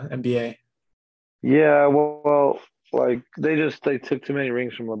NBA. yeah, well, like they took too many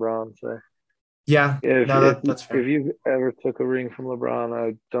rings from LeBron. So Yeah, if no, if that's if fair. you ever took a ring from LeBron,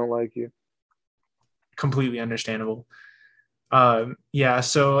 I don't like you. Completely understandable. Yeah.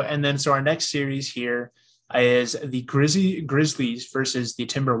 So our next series here is the Grizzlies versus the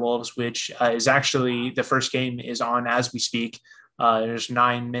Timberwolves, which is actually the first game is on as we speak. There's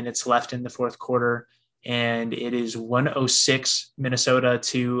 9 minutes left in the fourth quarter, and it is 106 Minnesota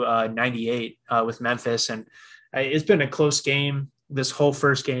to 98 with Memphis. And it's been a close game this whole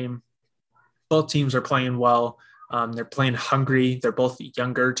first game. Both teams are playing well. They're playing hungry. They're both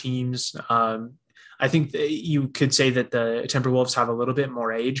younger teams. I think you could say that the Timberwolves have a little bit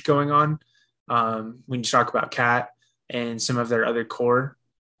more age going on when you talk about Cat and some of their other core,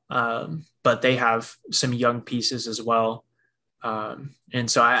 but they have some young pieces as well. And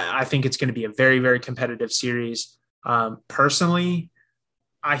so I think it's going to be a very competitive series. Personally,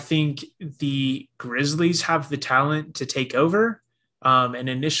 I think the Grizzlies have the talent to take over. And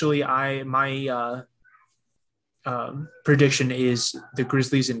initially, prediction is the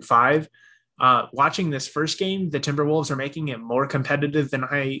Grizzlies in 5. Watching this first game, the Timberwolves are making it more competitive than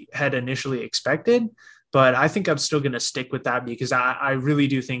I had initially expected. But I think I'm still going to stick with that because I really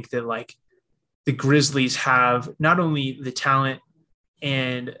do think that like the Grizzlies have not only the talent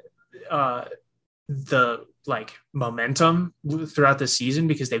and uh, the like momentum throughout the season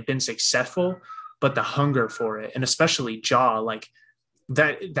because they've been successful, but the hunger for it, and especially Jaw, like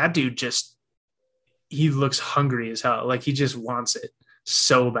that dude just he looks hungry as hell. Like he just wants it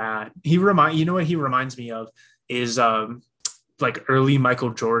so bad. You know what he reminds me of is like early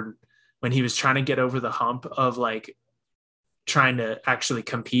Michael Jordan when he was trying to get over the hump of like trying to actually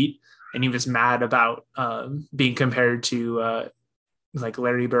compete, and he was mad about being compared to like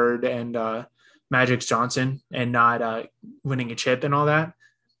Larry Bird and Magic Johnson and not winning a chip and all that.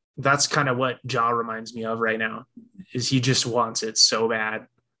 That's kind of what Ja reminds me of right now. Is he just wants it so bad.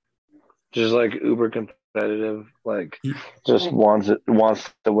 Just like uber competitive, like just wants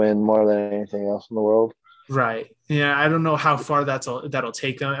to win more than anything else in the world. Right. Yeah, I don't know how far that'll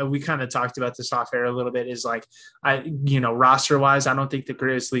take them. We kind of talked about this off air a little bit. Is like roster wise, I don't think the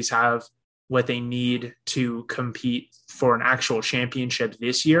Grizzlies have what they need to compete for an actual championship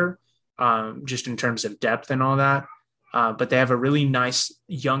this year, just in terms of depth and all that. But they have a really nice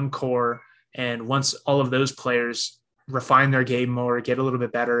young core, and once all of those players refine their game more, get a little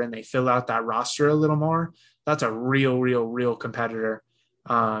bit better, and they fill out that roster a little more, that's a real competitor.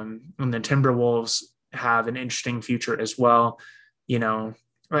 And the Timberwolves have an interesting future as well.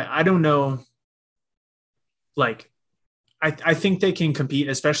 I don't know. Like, I think they can compete,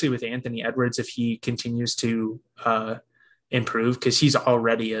 especially with Anthony Edwards if he continues to improve, because he's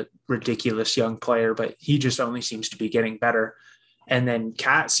already a ridiculous young player, but he just only seems to be getting better. And then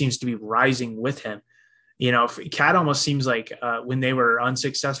Cat seems to be rising with him. Cat almost seems like when they were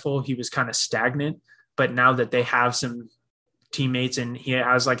unsuccessful, he was kind of stagnant. But now that they have some teammates and he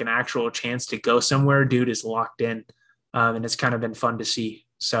has like an actual chance to go somewhere, dude is locked in. And it's kind of been fun to see.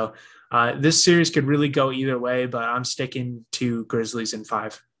 So this series could really go either way, but I'm sticking to Grizzlies in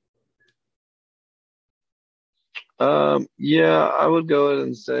 5. Yeah, I would go ahead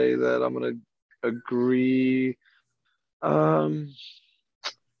and say that I'm gonna agree. I'm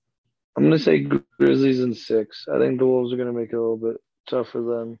gonna say Grizzlies in 6. I think the Wolves are gonna make it a little bit tougher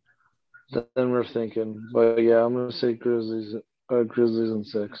than we're thinking. But yeah, I'm gonna say Grizzlies in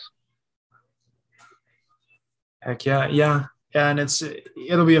 6. Heck yeah. And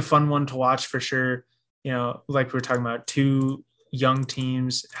it'll be a fun one to watch for sure. Like we're talking about, two young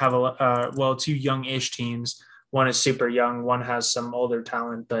teams have two young-ish teams. One is super young, one has some older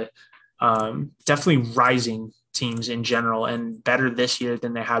talent, but definitely rising teams in general, and better this year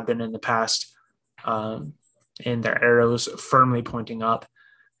than they have been in the past. And their arrows firmly pointing up.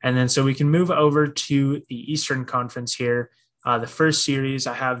 And then so we can move over to the Eastern Conference here. The first series,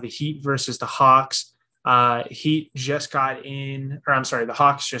 I have the Heat versus the Hawks. The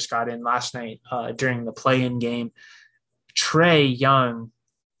Hawks just got in last night during the play-in game. Trae Young,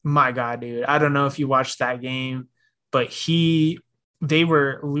 my God, dude. I don't know if you watched that game, but they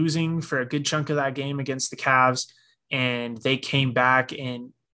were losing for a good chunk of that game against the Cavs, and they came back,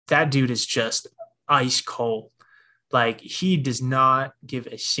 and that dude is just ice cold. Like, he does not give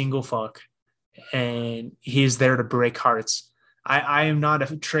a single fuck, and he's there to break hearts. I am not a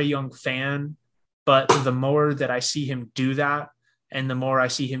Trae Young fan, but the more that I see him do that, and the more I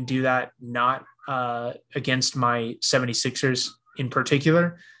see him do that not against my 76ers in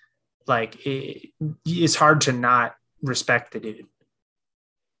particular, like it's hard to not respect the dude.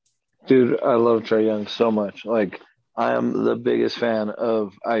 Dude, I love Trae Young so much. Like, I am the biggest fan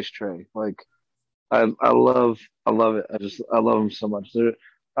of Ice Trae. Like, I love it. I love him so much.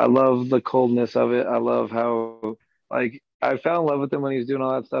 I love the coldness of it. I love how, like, I fell in love with him when he was doing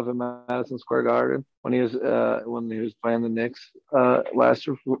all that stuff in Madison Square Garden when he was playing the Knicks in last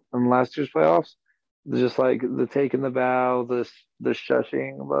year's playoffs. Just like the taking the bow, the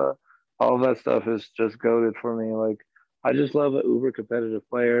shushing, all of that stuff is just goaded for me. Like, I just love an uber competitive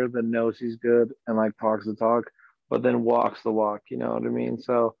player that knows he's good and like talks the talk, but then walks the walk. You know what I mean?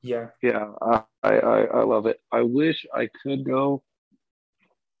 So Yeah. yeah, I love it. I wish I could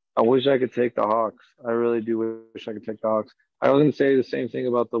take the Hawks. I really do wish I could take the Hawks. I was going to say the same thing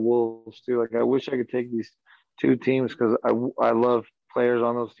about the Wolves too. Like, I wish I could take these two teams because I love players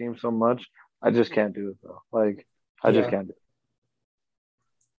on those teams so much. I just can't do it though. Like, I just Yeah. can't do it.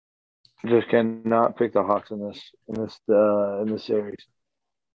 I just cannot pick the Hawks in this series.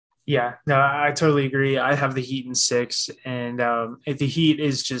 Yeah, no, I totally agree. I have the Heat in 6, and the Heat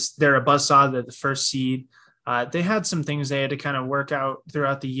is they're a buzzsaw. They're the first seed. They had some things they had to kind of work out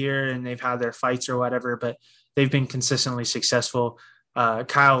throughout the year, and they've had their fights or whatever. But they've been consistently successful.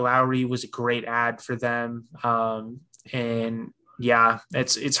 Kyle Lowry was a great ad for them. And yeah,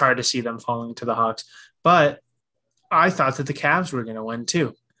 it's hard to see them falling to the Hawks. But I thought that the Cavs were going to win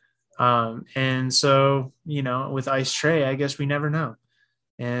too. And so, with Ice Trey, I guess we never know.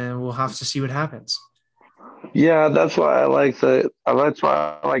 And we'll have to see what happens. Yeah, that's why I like that's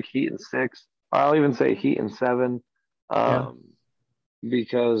why I like Heat and six. I'll even say Heat and seven, Yeah, um,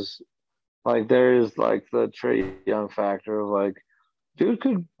 because like there is like the Trey Young factor of like dude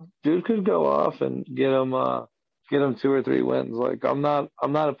could dude could go off and get him two or three wins. Like I'm not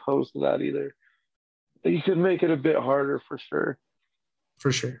opposed to that either. You could make it a bit harder for sure.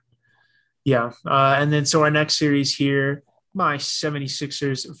 for sure. Yeah. And then so our next series here, my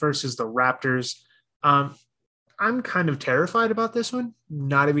 76ers versus the Raptors. Um, I'm kind of terrified about this one.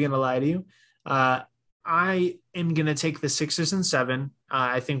 Not even going to lie to you. Uh, I am going to take the Sixers in seven.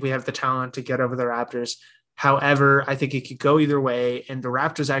 I think we have the talent to get over the Raptors. However, I think it could go either way. And the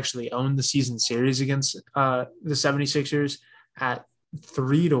Raptors actually own the season series against the 76ers at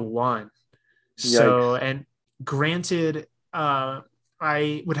 3-1. So, Yikes. and granted,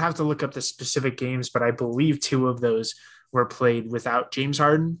 I would have to look up the specific games, but I believe two of those were played without James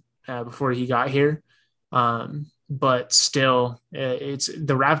Harden before he got here. But still, it's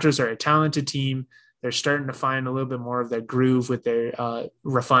the Raptors are a talented team. They're starting to find a little bit more of their groove with their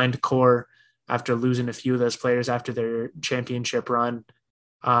refined core after losing a few of those players after their championship run,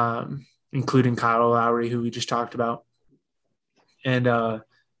 including Kyle Lowry, who we just talked about. And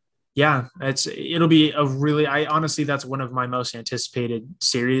yeah, it'll be a really. I honestly, that's one of my most anticipated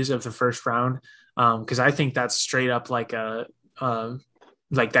series of the first round, because I think that's straight up uh,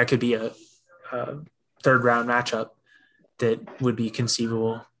 like that could be a third round matchup that would be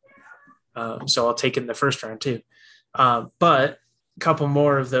conceivable. So I'll take it in the first round too. But a couple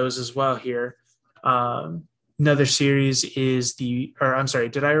more of those as well here. Another series is or I'm sorry,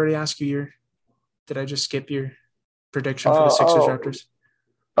 did I already ask you did I just skip your prediction for the Oh, Sixers oh, Raptors?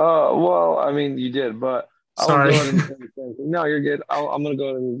 well, I mean, you did, but I will Sorry. go ahead and say the same thing. No, you're good. I'm gonna go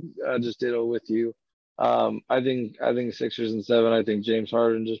ahead and just ditto with you. I think Sixers and seven. I think James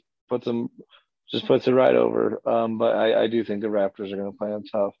Harden puts them puts it right over. But I do think the Raptors are gonna play them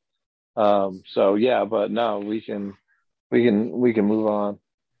tough. So yeah, but no, we can move on.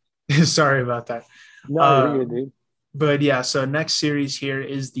 Sorry about that. No, you're good, Um, dude. but yeah, so next series here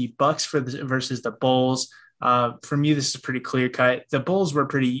is the Bucks versus the Bulls. For me, this is pretty clear cut. The Bulls were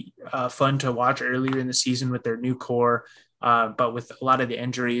pretty fun to watch earlier in the season with their new core, but with a lot of the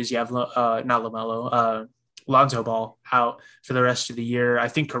injuries, you have not Lamelo, Lonzo Ball out for the rest of the year. I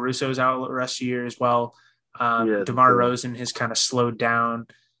think Caruso's out the rest of the year as well. Yeah, for DeMar sure. Rosen has kind of slowed down.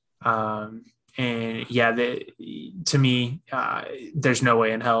 Um, and yeah, to me, there's no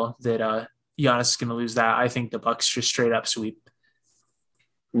way in hell that Giannis is going to lose that. I think the Bucks just straight up sweep.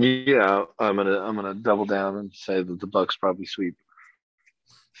 Yeah, I'm gonna double down and say that the Bucks probably sweep.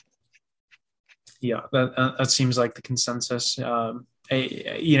 Yeah, that seems like the consensus.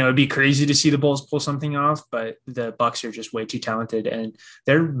 It'd be crazy to see the Bulls pull something off, but the Bucks are just way too talented, and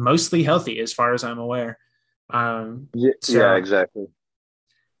they're mostly healthy as far as I'm aware. Yeah, yeah, So exactly.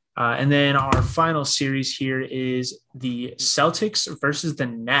 and then our final series here is the Celtics versus the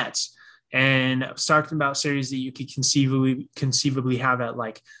Nets. And I was talking about series that you could conceivably have at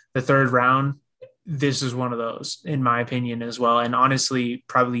like the third round. This is one of those, in my opinion, as well. And honestly,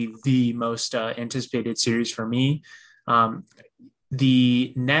 probably the most anticipated series for me. Um,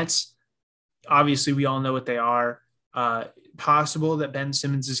 the Nets, obviously, we all know what they are. Possible that Ben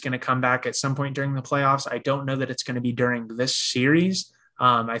Simmons is going to come back at some point during the playoffs. I don't know that it's going to be during this series.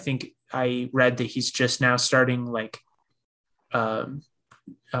 I think I read that he's just now starting um,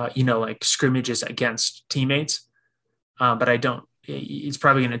 like scrimmages against teammates. But I don't. It's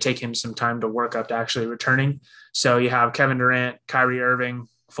probably going to take him some time to work up to actually returning. So you have Kevin Durant, Kyrie Irving,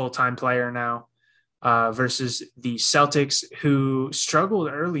 full time player now, versus the Celtics, who struggled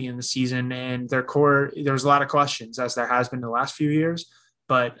early in the season, and their core. There was a lot of questions, as there has been the last few years,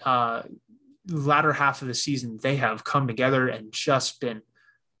 but the latter half of the season, they have come together and just been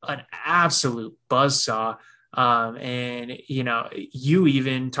an absolute buzzsaw. And you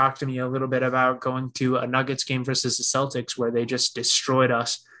even talked to me a little bit about going to a Nuggets game versus the Celtics, where they just destroyed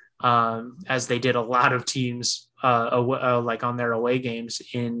us, as they did a lot of teams like on their away games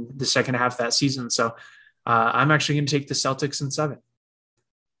in the second half of that season. So I'm actually going to take the Celtics in seven.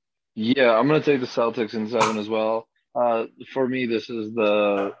 Yeah, I'm gonna take the Celtics in seven as well. For me, this is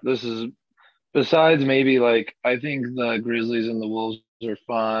besides maybe like I think the Grizzlies and the Wolves are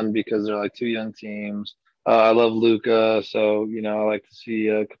fun because they're like two young teams. I love Luca, so I like to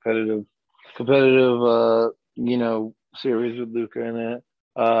see competitive series with Luca in it.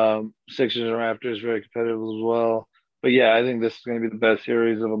 Sixers and Raptors very competitive as well. But yeah, I think this is going to be the best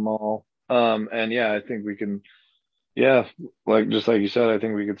series of them all. And yeah, I think we can. Yeah, like just like you said, I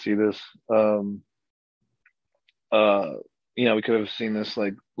think we could see this. Um, uh, we could have seen this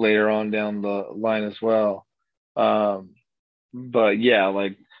like later on down the line as well. Um, but yeah,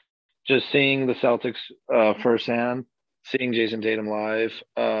 like just seeing the Celtics firsthand, seeing Jason Tatum live,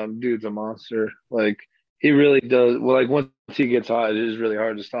 dude's a monster. Like he really does. Well, like once he gets hot, it is really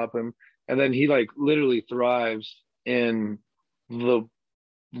hard to stop him. And then he like literally thrives in the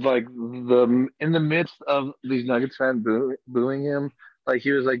in the midst of these Nuggets fans booing him. Like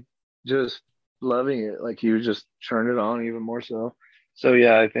he was like just loving it. Like he was just turning it on even more so. So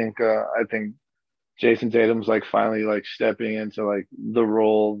yeah, I think Jason Tatum's like finally like stepping into like the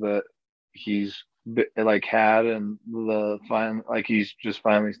role that like had and the fine like he's just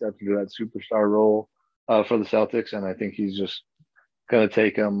finally stepped into that superstar role for the Celtics, and I think he's just gonna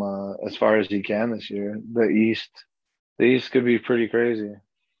take them as far as he can this year. The East could be pretty crazy.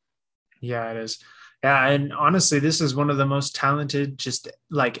 Yeah, it is. Yeah, and honestly, this is one of the most talented, just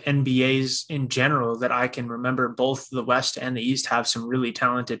like NBAs in general that I can remember. Both the West and the East have some really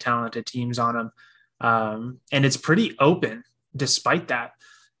talented teams on them, and it's pretty open despite that.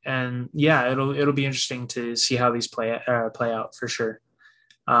 And yeah, it'll be interesting to see how these play out for sure.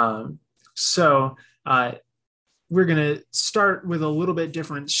 Um, so uh, we're going to start with a little bit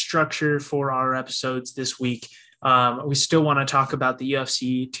different structure for our episodes this week. We still want to talk about the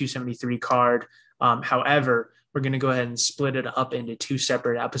UFC 273 card. However, we're going to go ahead and split it up into two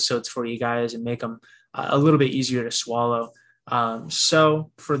separate episodes for you guys and make them a little bit easier to swallow.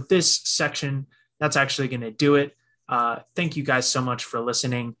 So for this section, that's actually going to do it. Thank you guys so much for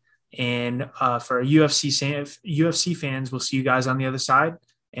listening. And for UFC fans, we'll see you guys on the other side.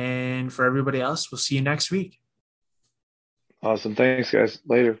 And for everybody else, we'll see you next week. Awesome. Thanks, guys.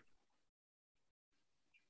 Later.